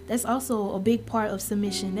trust. That's also a big part of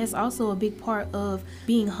submission. That's also a big part of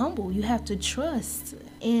being humble. You have to trust.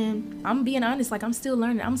 And I'm being honest, like, I'm still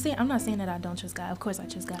learning. I'm not saying that I don't trust God. Of course I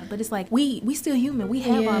trust God. But it's like we still human. We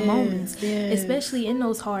have our moments. Especially in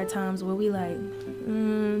those hard times where we like,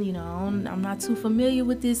 you know, I'm not too familiar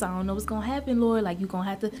with this. I don't know what's gonna happen, Lord. Like, you're gonna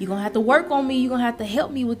have to work on me. You're gonna have to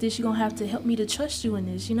help me with this. You're gonna have to help me to trust you in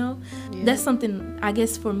this, you know? That's something, I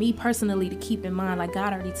guess, for me personally to keep in mind. Like,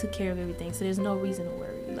 God already took care of everything, so there's no reason to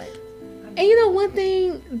worry. Like, and you know, one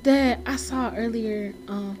thing that I saw earlier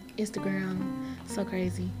on Instagram, so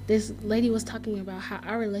crazy. This lady was talking about how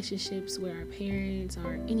our relationships with our parents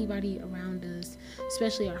or anybody around us,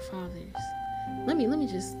 especially our fathers. Let me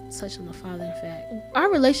just touch on the father fact. Our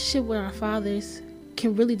relationship with our fathers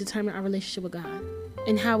can really determine our relationship with God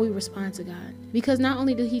and how we respond to God. Because not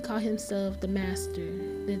only did he call himself the Master,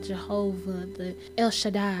 the Jehovah, the El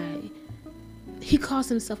Shaddai, he calls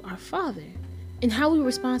himself our Father. And how we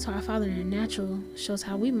respond to our Father in the natural shows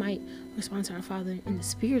how we might respond to our Father in the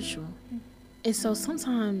spiritual. And so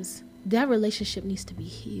sometimes that relationship needs to be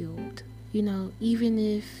healed. You know, even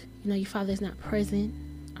if, you know, your father is not present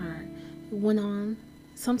or went on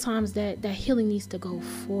sometimes that healing needs to go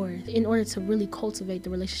forth in order to really cultivate the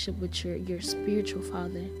relationship with your spiritual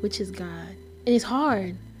father, which is God. And it's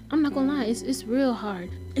hard. I'm not gonna lie, it's real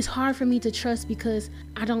hard. It's hard for me to trust because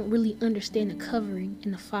I don't really understand the covering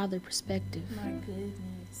in the father perspective. My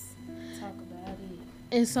goodness. Talk about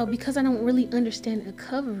it. And so because I don't really understand the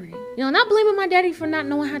covering, not blaming my daddy for not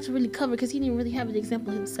knowing how to really cover, because he didn't really have an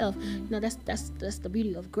example himself. That's the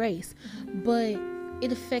beauty of grace. But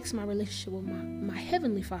it affects my relationship with my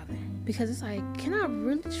heavenly father, because it's like, can I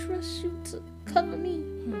really trust you to cover me?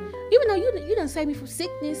 Even though you done save me from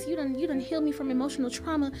sickness, you done heal me from emotional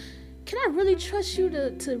trauma, can I really trust you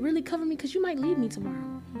to really cover me? Because you might leave me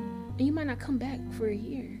tomorrow, and you might not come back for a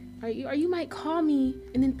year, or you might call me,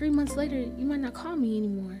 and then 3 months later you might not call me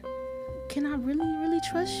anymore. Can I really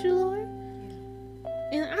trust you, Lord?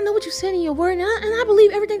 And I know what you said in your word, and I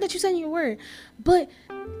believe everything that you said in your word, but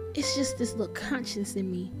it's just this little conscience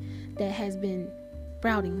in me that has been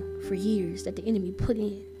sprouting for years, that the enemy put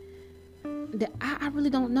in, that I really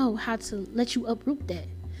don't know how to let you uproot that,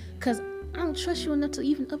 because I don't trust you enough to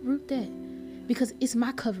even uproot that, because it's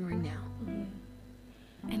my covering now.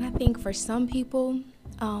 And I think for some people,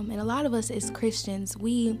 and a lot of us as Christians,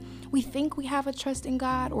 we think we have a trust in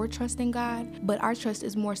God or trust in God, but our trust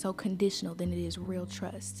is more so conditional than it is real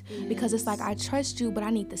trust. Yes. Because it's like, I trust you, but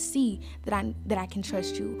I need to see that I can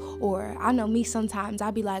trust you. Or I know me, sometimes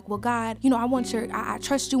I'll be like, well, God, I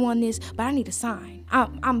trust you on this, but I need a sign.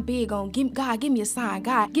 I'm big on, God, give me a sign.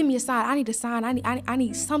 God, give me a sign. I need a sign. I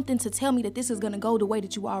need something to tell me that this is going to go the way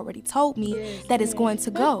that you already told me that it's going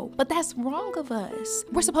to go. But that's wrong of us.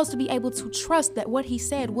 We're supposed to be able to trust that what he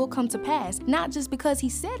said will come to pass, not just because he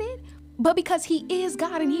said it, but because he is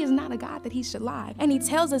God, and he is not a God that he should lie. And he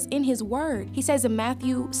tells us in his word, he says in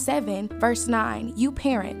Matthew 7, verse 9, you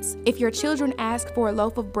parents, if your children ask for a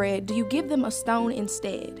loaf of bread, do you give them a stone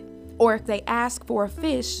instead? Or if they ask for a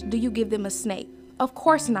fish, do you give them a snake? Of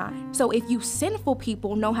course not. So if you sinful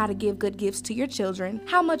people know how to give good gifts to your children,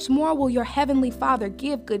 how much more will your heavenly Father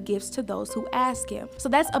give good gifts to those who ask him? So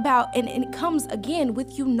that's about, and it comes again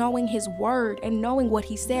with you knowing his word and knowing what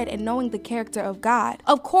he said and knowing the character of God.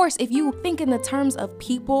 Of course, if you think in the terms of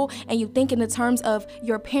people and you think in the terms of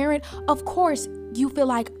your parent, of course, you feel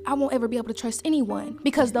like, I won't ever be able to trust anyone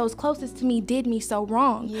because those closest to me did me so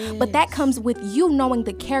wrong. Yes. But that comes with you knowing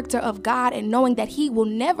the character of God and knowing that he will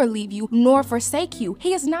never leave you nor forsake you.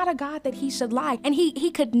 He is not a God that he should lie. And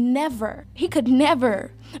he could never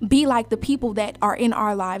be like the people that are in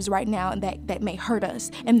our lives right now and that may hurt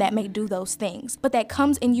us and that may do those things. But that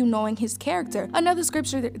comes in you knowing his character. Another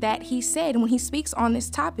scripture that he said when he speaks on this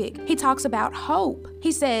topic, he talks about hope.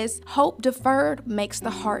 He says, hope deferred makes the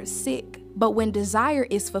heart sick, but when desire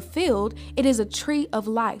is fulfilled, it is a tree of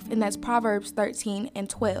life. And that's Proverbs 13 and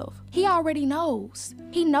 12. He already knows.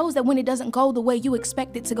 He knows that when it doesn't go the way you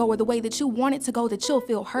expect it to go or the way that you want it to go, that you'll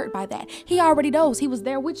feel hurt by that. He already knows. He was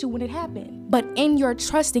there with you when it happened. But in your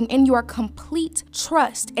trusting, in your complete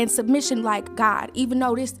trust and submission, like, God, even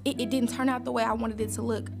though it didn't turn out the way I wanted it to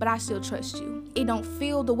look, but I still trust you. It don't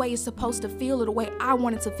feel the way it's supposed to feel or the way I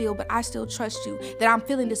want it to feel, but I still trust you that I'm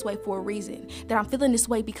feeling this way for a reason, that I'm feeling this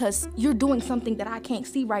way because you're doing something that I can't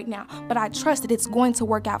see right now, but I trust that it's going to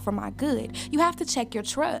work out for my good. You have to check your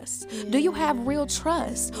trust. Do you have real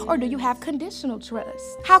trust or do you have conditional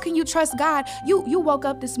trust? How can you trust God? You woke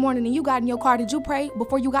up this morning and you got in your car. Did you pray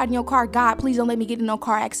before you got in your car, God, please don't let me get in no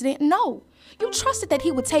car accident? No. You trusted that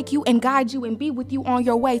he would take you and guide you and be with you on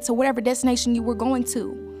your way to whatever destination you were going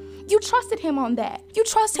to. You trusted him on that. You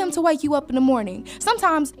trust him to wake you up in the morning.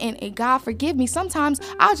 Sometimes, and God forgive me, sometimes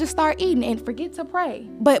I'll just start eating and forget to pray.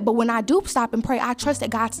 But when I do stop and pray, I trust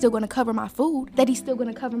that God's still going to cover my food, that he's still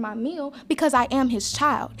going to cover my meal because I am his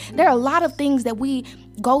child. There are a lot of things that we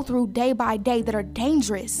go through day by day that are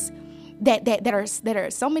dangerous. That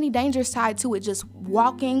are so many dangers tied to it, just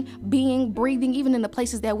walking, being, breathing, even in the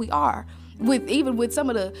places that we are. With some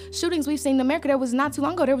of the shootings we've seen in America, there was not too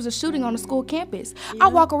long ago, there was a shooting on a school campus. Yeah. I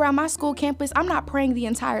walk around my school campus, I'm not praying the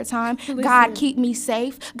entire time. Listen. God, keep me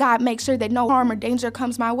safe. God, make sure that no harm or danger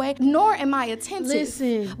comes my way. Nor am I attentive.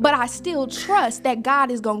 Listen. But I still trust that God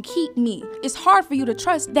is going to keep me. It's hard for you to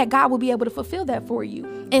trust that God will be able to fulfill that for you.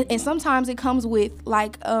 And sometimes it comes with,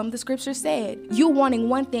 like the scripture said, you wanting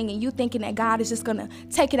one thing and you thinking that God is just going to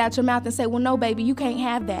take it out your mouth and say, well, no, baby, you can't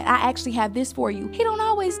have that. I actually have this for you. He don't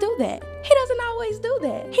always do that. He doesn't always do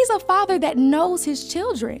that. He's a father that knows his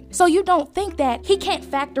children. So you don't think that he can't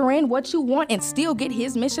factor in what you want and still get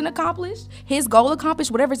his mission accomplished, his goal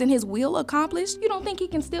accomplished, whatever's in his will accomplished. You don't think he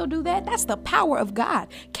can still do that? That's the power of God.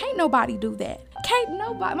 Can't nobody do that. Can't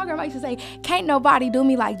nobody, my grandma used to say, can't nobody do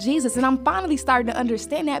me like Jesus. And I'm finally starting to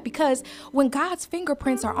understand that, because when God's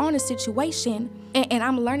fingerprints are on a situation, and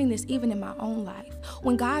I'm learning this even in my own life,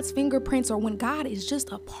 when God's fingerprints, or when God is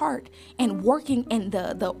just a part and working and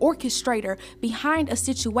the orchestrator behind a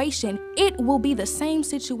situation, it will be the same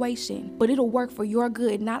situation, but it'll work for your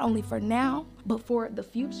good, not only for now, but for the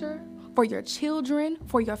future, for your children,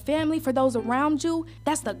 for your family, for those around you.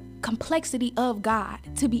 That's the complexity of God,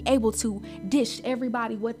 to be able to dish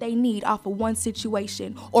everybody what they need off of one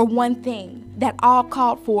situation or one thing that all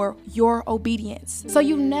called for your obedience. So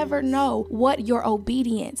you never know what your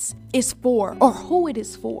obedience is for or who it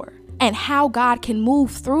is for, and how God can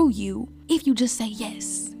move through you if you just say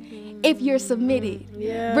yes. If you're submitted.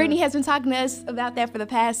 Yeah. Brittany has been talking to us about that for the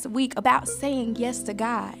past week, about saying yes to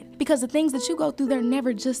God. Because the things that you go through, they're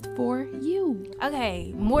never just for you.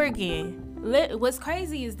 Okay, Morgan. What's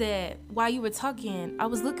crazy is that while you were talking, I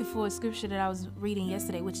was looking for a scripture that I was reading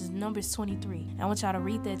yesterday, which is Numbers 23. I want y'all to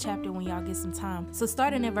read that chapter when y'all get some time. So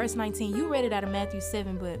starting at verse 19, you read it out of Matthew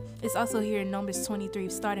 7, but it's also here in Numbers 23,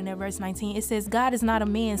 starting at verse 19. It says, God is not a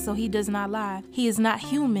man, so he does not lie. He is not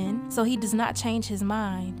human, so he does not change his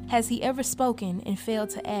mind. Has he ever spoken and failed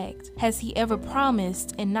to act? Has he ever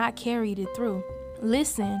promised and not carried it through?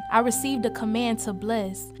 Listen, I received a command to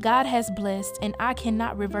bless. God has blessed, and I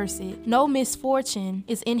cannot reverse it. No misfortune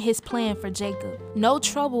is in his plan for Jacob. No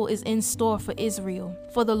trouble is in store for Israel.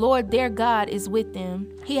 For the Lord their God is with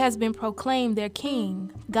them. He has been proclaimed their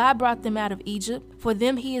king. God brought them out of Egypt. For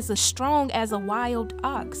them he is as strong as a wild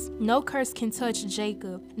ox. No curse can touch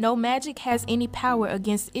Jacob. No magic has any power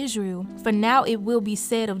against Israel. For now it will be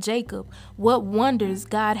said of Jacob, what wonders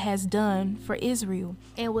God has done for Israel.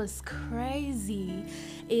 And what's crazy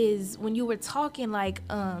is when you were talking, like,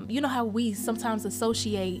 you know how we sometimes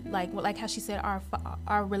associate, like how she said,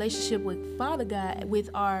 our relationship with Father God with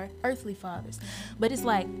our earthly fathers. But it's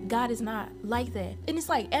like, God is not like that. And it's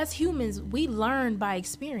like, as humans, we learn by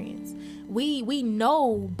experience. We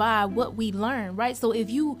know by what we learn, right? So if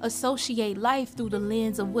you associate life through the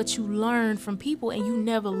lens of what you learn from people, and you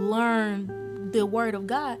never learn the word of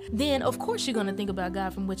God, then of course you're going to think about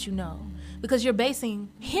God from what you know, because you're basing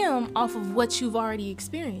him off of what you've already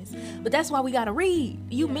experienced. But that's why we got to read.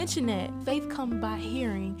 You mentioned that faith comes by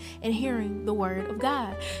hearing, and hearing the word of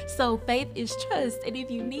God. So faith is trust, and if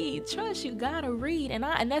you need trust, you got to read.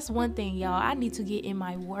 And that's one thing, y'all, I need to get in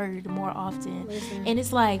my word more often. Listen. And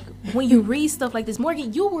it's like, when you read stuff like this,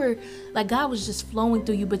 Morgan, you were like, God was just flowing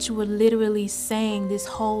through you, but you were literally saying this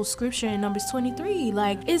whole scripture in Numbers 23.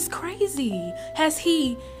 Like, it's crazy. Has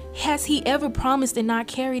he ever promised and not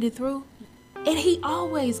carried it through? And he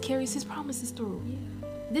always carries his promises through. Yeah.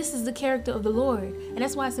 This is the character of the Lord. And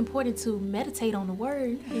that's why it's important to meditate on the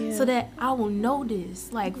word, so that I will know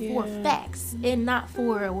this, like, for facts, and not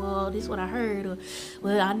for, well, this is what I heard, or,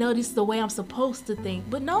 well, I know this is the way I'm supposed to think.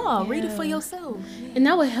 But no, read it for yourself. And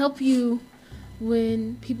that will help you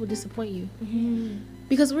when people disappoint you. Mm-hmm.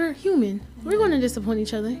 Because we're human. We're going to disappoint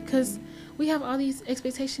each other, because we have all these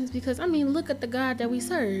expectations. Because, I mean, look at the God that we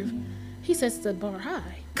serve. He sets the bar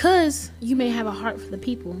high. Because you may have a heart for the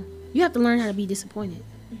people, you have to learn how to be disappointed.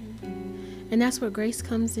 Mm-hmm. And that's where grace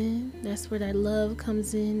comes in. That's where that love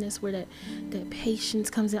comes in. That's where that patience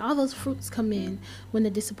comes in. All those fruits come in when the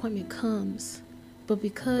disappointment comes. But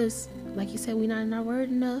because, like you said, we're not in our word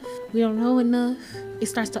enough, we don't know enough, it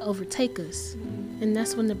starts to overtake us. Mm-hmm. And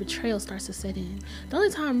that's when the betrayal starts to set in. The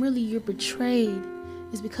only time really you're betrayed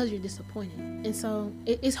is because you're disappointed. And so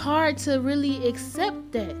it's hard to really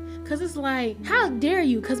accept that, because it's like, how dare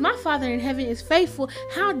you? Because my Father in heaven is faithful.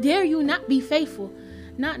 How dare you not be faithful?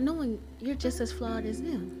 Not knowing you're just as flawed as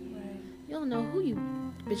them. Right. You don't know who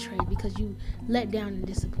you betrayed because you let down and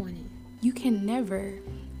disappointed. You can never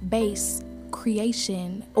base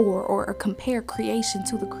creation or compare creation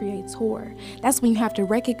to the creator. That's when you have to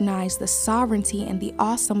recognize the sovereignty and the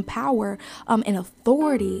awesome power and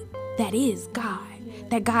authority that is God.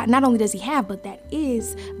 That God, not only does he have, but that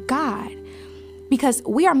is God. Because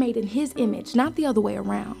we are made in his image, not the other way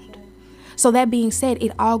around. So that being said,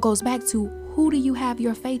 it all goes back to, who do you have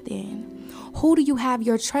your faith in? Who do you have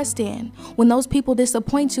your trust in? When those people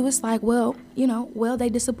disappoint you, it's like, well, they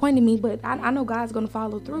disappointed me, but I know God's going to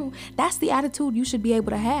follow through. That's the attitude you should be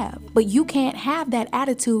able to have. But you can't have that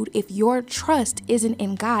attitude if your trust isn't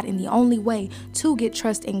in God. And the only way to get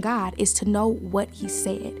trust in God is to know what he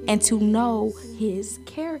said and to know his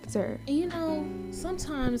character. And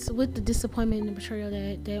sometimes with the disappointment and the betrayal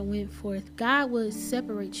that went forth, God will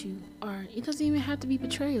separate you. Or it doesn't even have to be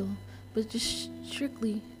betrayal, but just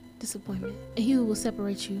strictly disappointment, and he will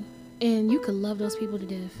separate you, and you could love those people to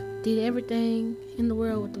death, did everything in the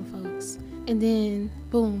world with them folks, And then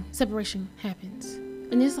boom, separation happens.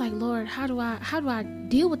 And it's like, Lord, how do I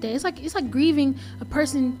deal with that? It's like grieving a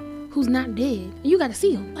person who's not dead. And you got to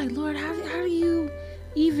see them. Like, Lord, how do you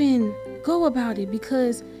even go about it?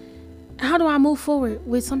 Because how do I move forward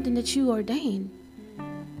with something that you ordained?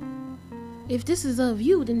 If this is of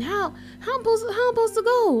you, then how I'm supposed to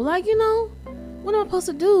go? Like, what am I supposed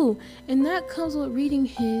to do? And that comes with reading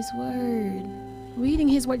his word. Reading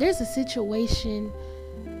his word. There's a situation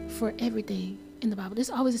for everything in the Bible. There's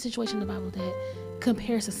always a situation in the Bible that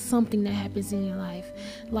compares to something that happens in your life.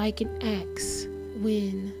 Like in Acts,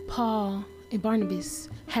 when Paul and Barnabas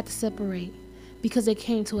had to separate because they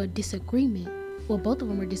came to a disagreement. Well, both of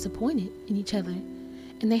them were disappointed in each other,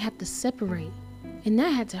 and they had to separate, and that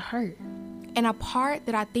had to hurt. And a part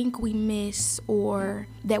that I think we miss, or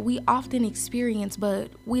that we often experience, but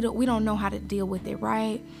we don't know how to deal with it,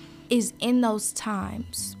 right, is in those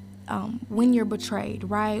times when you're betrayed,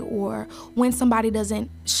 right, or when somebody doesn't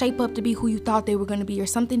shape up to be who you thought they were going to be, or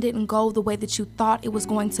something didn't go the way that you thought it was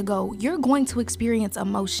going to go. You're going to experience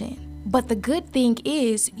emotion. But the good thing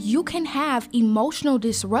is you can have emotional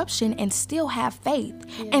disruption and still have faith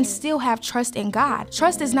and still have trust in God.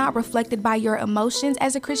 Trust is not reflected by your emotions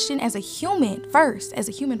as a Christian, as a human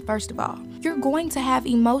first of all. You're going to have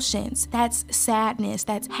emotions. That's sadness,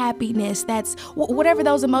 that's happiness, that's whatever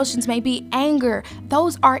those emotions may be, anger.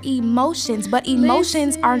 Those are emotions, but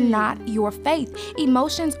emotions are not your faith.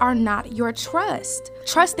 Emotions are not your trust.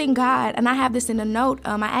 Trusting God, and I have this in a note,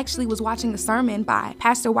 I actually was watching a sermon by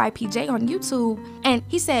Pastor YPJ on YouTube, and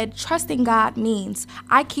he said, trusting God means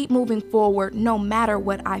I keep moving forward no matter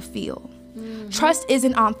what I feel. Trust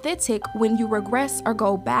isn't authentic when you regress or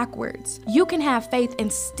go backwards. You can have faith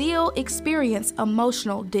and still experience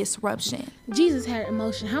emotional disruption. Jesus had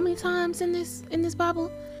emotion. How many times in this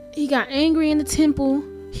Bible? He got angry in the temple.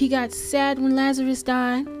 He got sad when Lazarus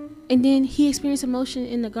died. And then he experienced emotion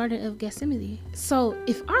in the Garden of Gethsemane. So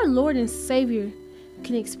if our Lord and Savior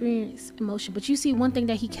can experience emotion, but you see one thing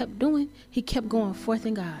that he kept doing, he kept going forth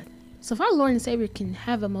in God. So if our Lord and Savior can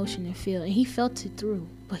have emotion and feel, and he felt it through,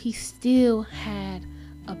 but he still had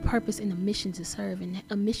a purpose and a mission to serve and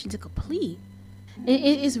a mission to complete. And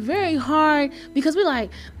it's very hard because we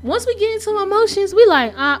like, once we get into emotions, we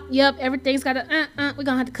like, yep, everything's got to, we're going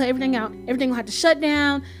to have to cut everything out. Everything will have to shut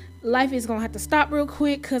down. Life is going to have to stop real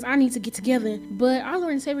quick because I need to get together. But our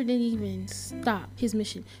Lord and Savior didn't even stop his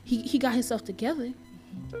mission. He got himself together,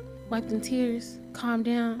 wiped them tears, calmed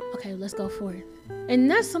down. Okay, let's go forth.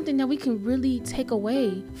 And that's something that we can really take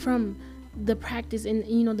away from the practice and,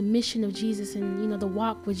 the mission of Jesus and, the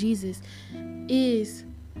walk with Jesus is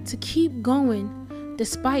to keep going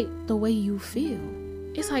despite the way you feel.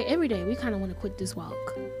 It's like every day we kind of want to quit this walk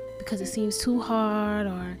because it seems too hard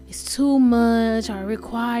or it's too much or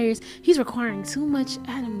he's requiring too much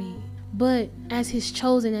out of me. But as his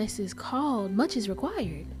chosen, as his called, much is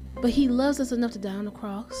required. But he loves us enough to die on the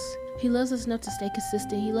cross. He loves us enough to stay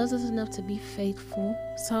consistent. He loves us enough to be faithful.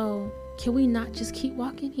 So can we not just keep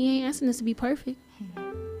walking? He ain't asking us to be perfect.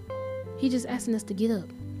 He just asking us to get up.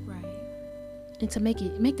 Right. And to make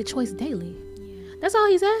the choice daily. Yeah. That's all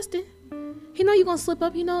he's asking. He know you're going to slip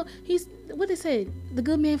up. He's, what they said, the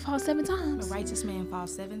good man falls 7 times. The righteous man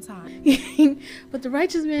falls 7 times. But the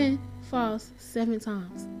righteous man falls 7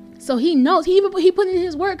 times. So he knows. He put in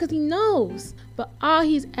his word because he knows. But all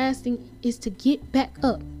he's asking is to get back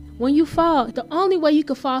up. When you fall, the only way you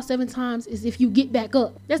can fall 7 times is if you get back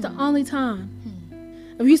up. That's the only time.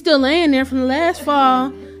 If you're still laying there from the last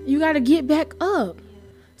fall, you got to get back up.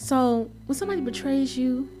 So when somebody betrays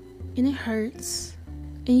you and it hurts,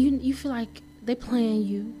 and you feel like they playing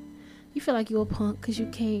you, you feel like you're a punk because you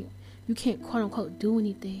can't quote unquote do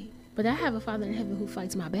anything. But I have a Father in heaven who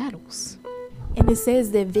fights my battles. And it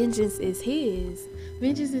says that vengeance is his.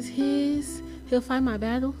 Vengeance is his. He'll fight my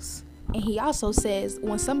battles. And he also says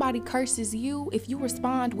when somebody curses you, if you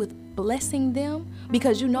respond with blessing them,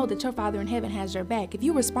 because you know that your Father in heaven has your back, if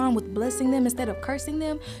you respond with blessing them instead of cursing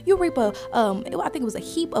them, you reap I think it was a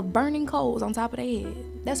heap of burning coals on top of their head.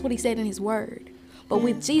 That's what he said in his word. But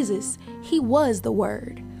with Jesus, he was the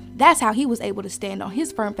word. That's how he was able to stand on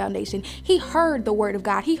his firm foundation. He heard the word of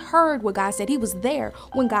God. He heard what God said. He was there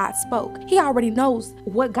when God spoke. He already knows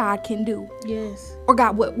what God can do. Yes. Or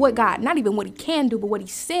God, what God, not even what he can do, but what he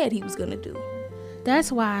said he was going to do. That's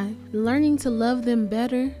why learning to love them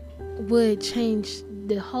better would change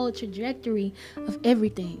the whole trajectory of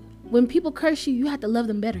everything. When people curse you, you have to love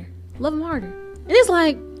them better. Love them harder. And it's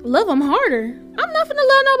like, love them harder. I'm not finna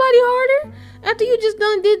love nobody harder. After you just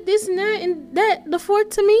did this and that before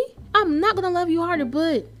to me, I'm not gonna love you harder.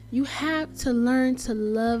 But you have to learn to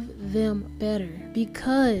love them better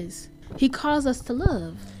because he calls us to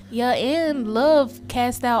love. Yeah, and love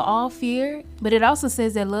casts out all fear, but it also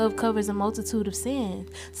says that love covers a multitude of sins.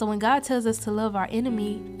 So when God tells us to love our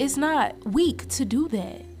enemy, it's not weak to do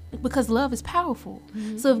that because love is powerful.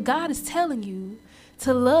 So if God is telling you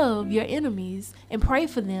to love your enemies and pray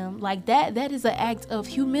for them, like that is an act of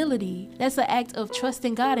humility. That's an act of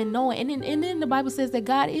trusting God and knowing. And then the Bible says that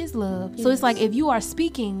God is love. So it's like if you are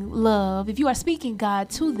speaking love, if you are speaking God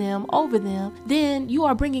to them, over them, then you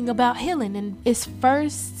are bringing about healing. And it's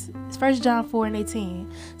First John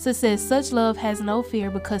 4:18. So it says, such love has no fear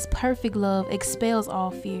because perfect love expels all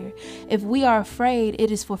fear. If we are afraid, it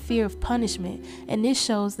is for fear of punishment. And this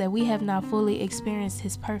shows that we have not fully experienced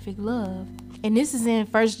his perfect love. And this is in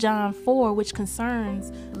 1 John 4, which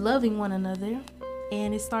concerns loving one another.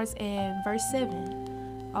 And it starts at verse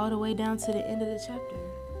 7, all the way down to the end of the chapter.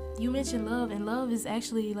 You mentioned love, and love is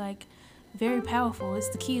actually like very powerful. It's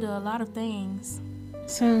the key to a lot of things.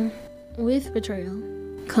 So with betrayal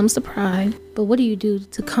comes the pride. But what do you do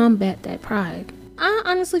to combat that pride? I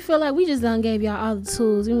honestly feel like we just done gave y'all all the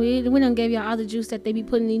tools. We done gave y'all all the juice that they be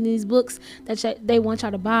putting in these books that they want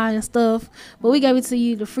y'all to buy and stuff. But we gave it to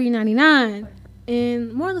you the free 99.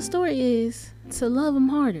 And more of the story is to love them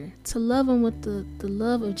harder. To love them with the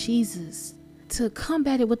love of Jesus. To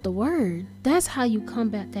combat it with the word. That's how you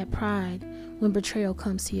combat that pride when betrayal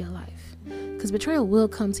comes to your life. Because betrayal will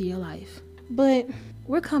come to your life. But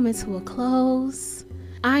we're coming to a close.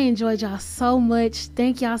 I enjoyed y'all so much.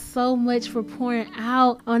 Thank y'all so much for pouring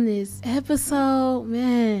out on this episode,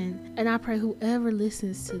 man. And I pray whoever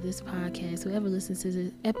listens to this podcast, whoever listens to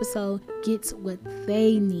this episode, gets what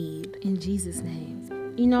they need in Jesus'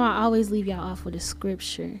 name. You know, I always leave y'all off with a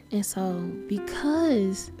scripture. And so,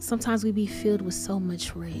 because sometimes we be filled with so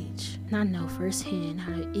much rage, and I know firsthand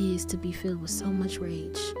how it is to be filled with so much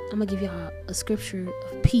rage, I'm going to give y'all a scripture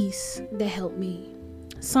of peace that helped me.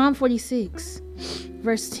 Psalm 46,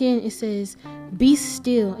 verse 10, it says, be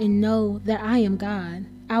still and know that I am God.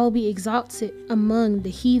 I will be exalted among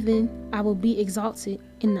the heathen. I will be exalted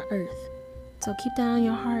in the earth. So keep that on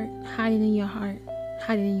your heart, hide it in your heart,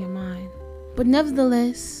 hide it in your mind. But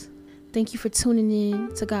nevertheless, thank you for tuning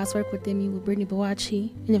in to God's Work Within Me with Brittany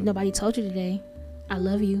Boachi. And if nobody told you today, I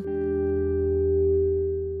love you.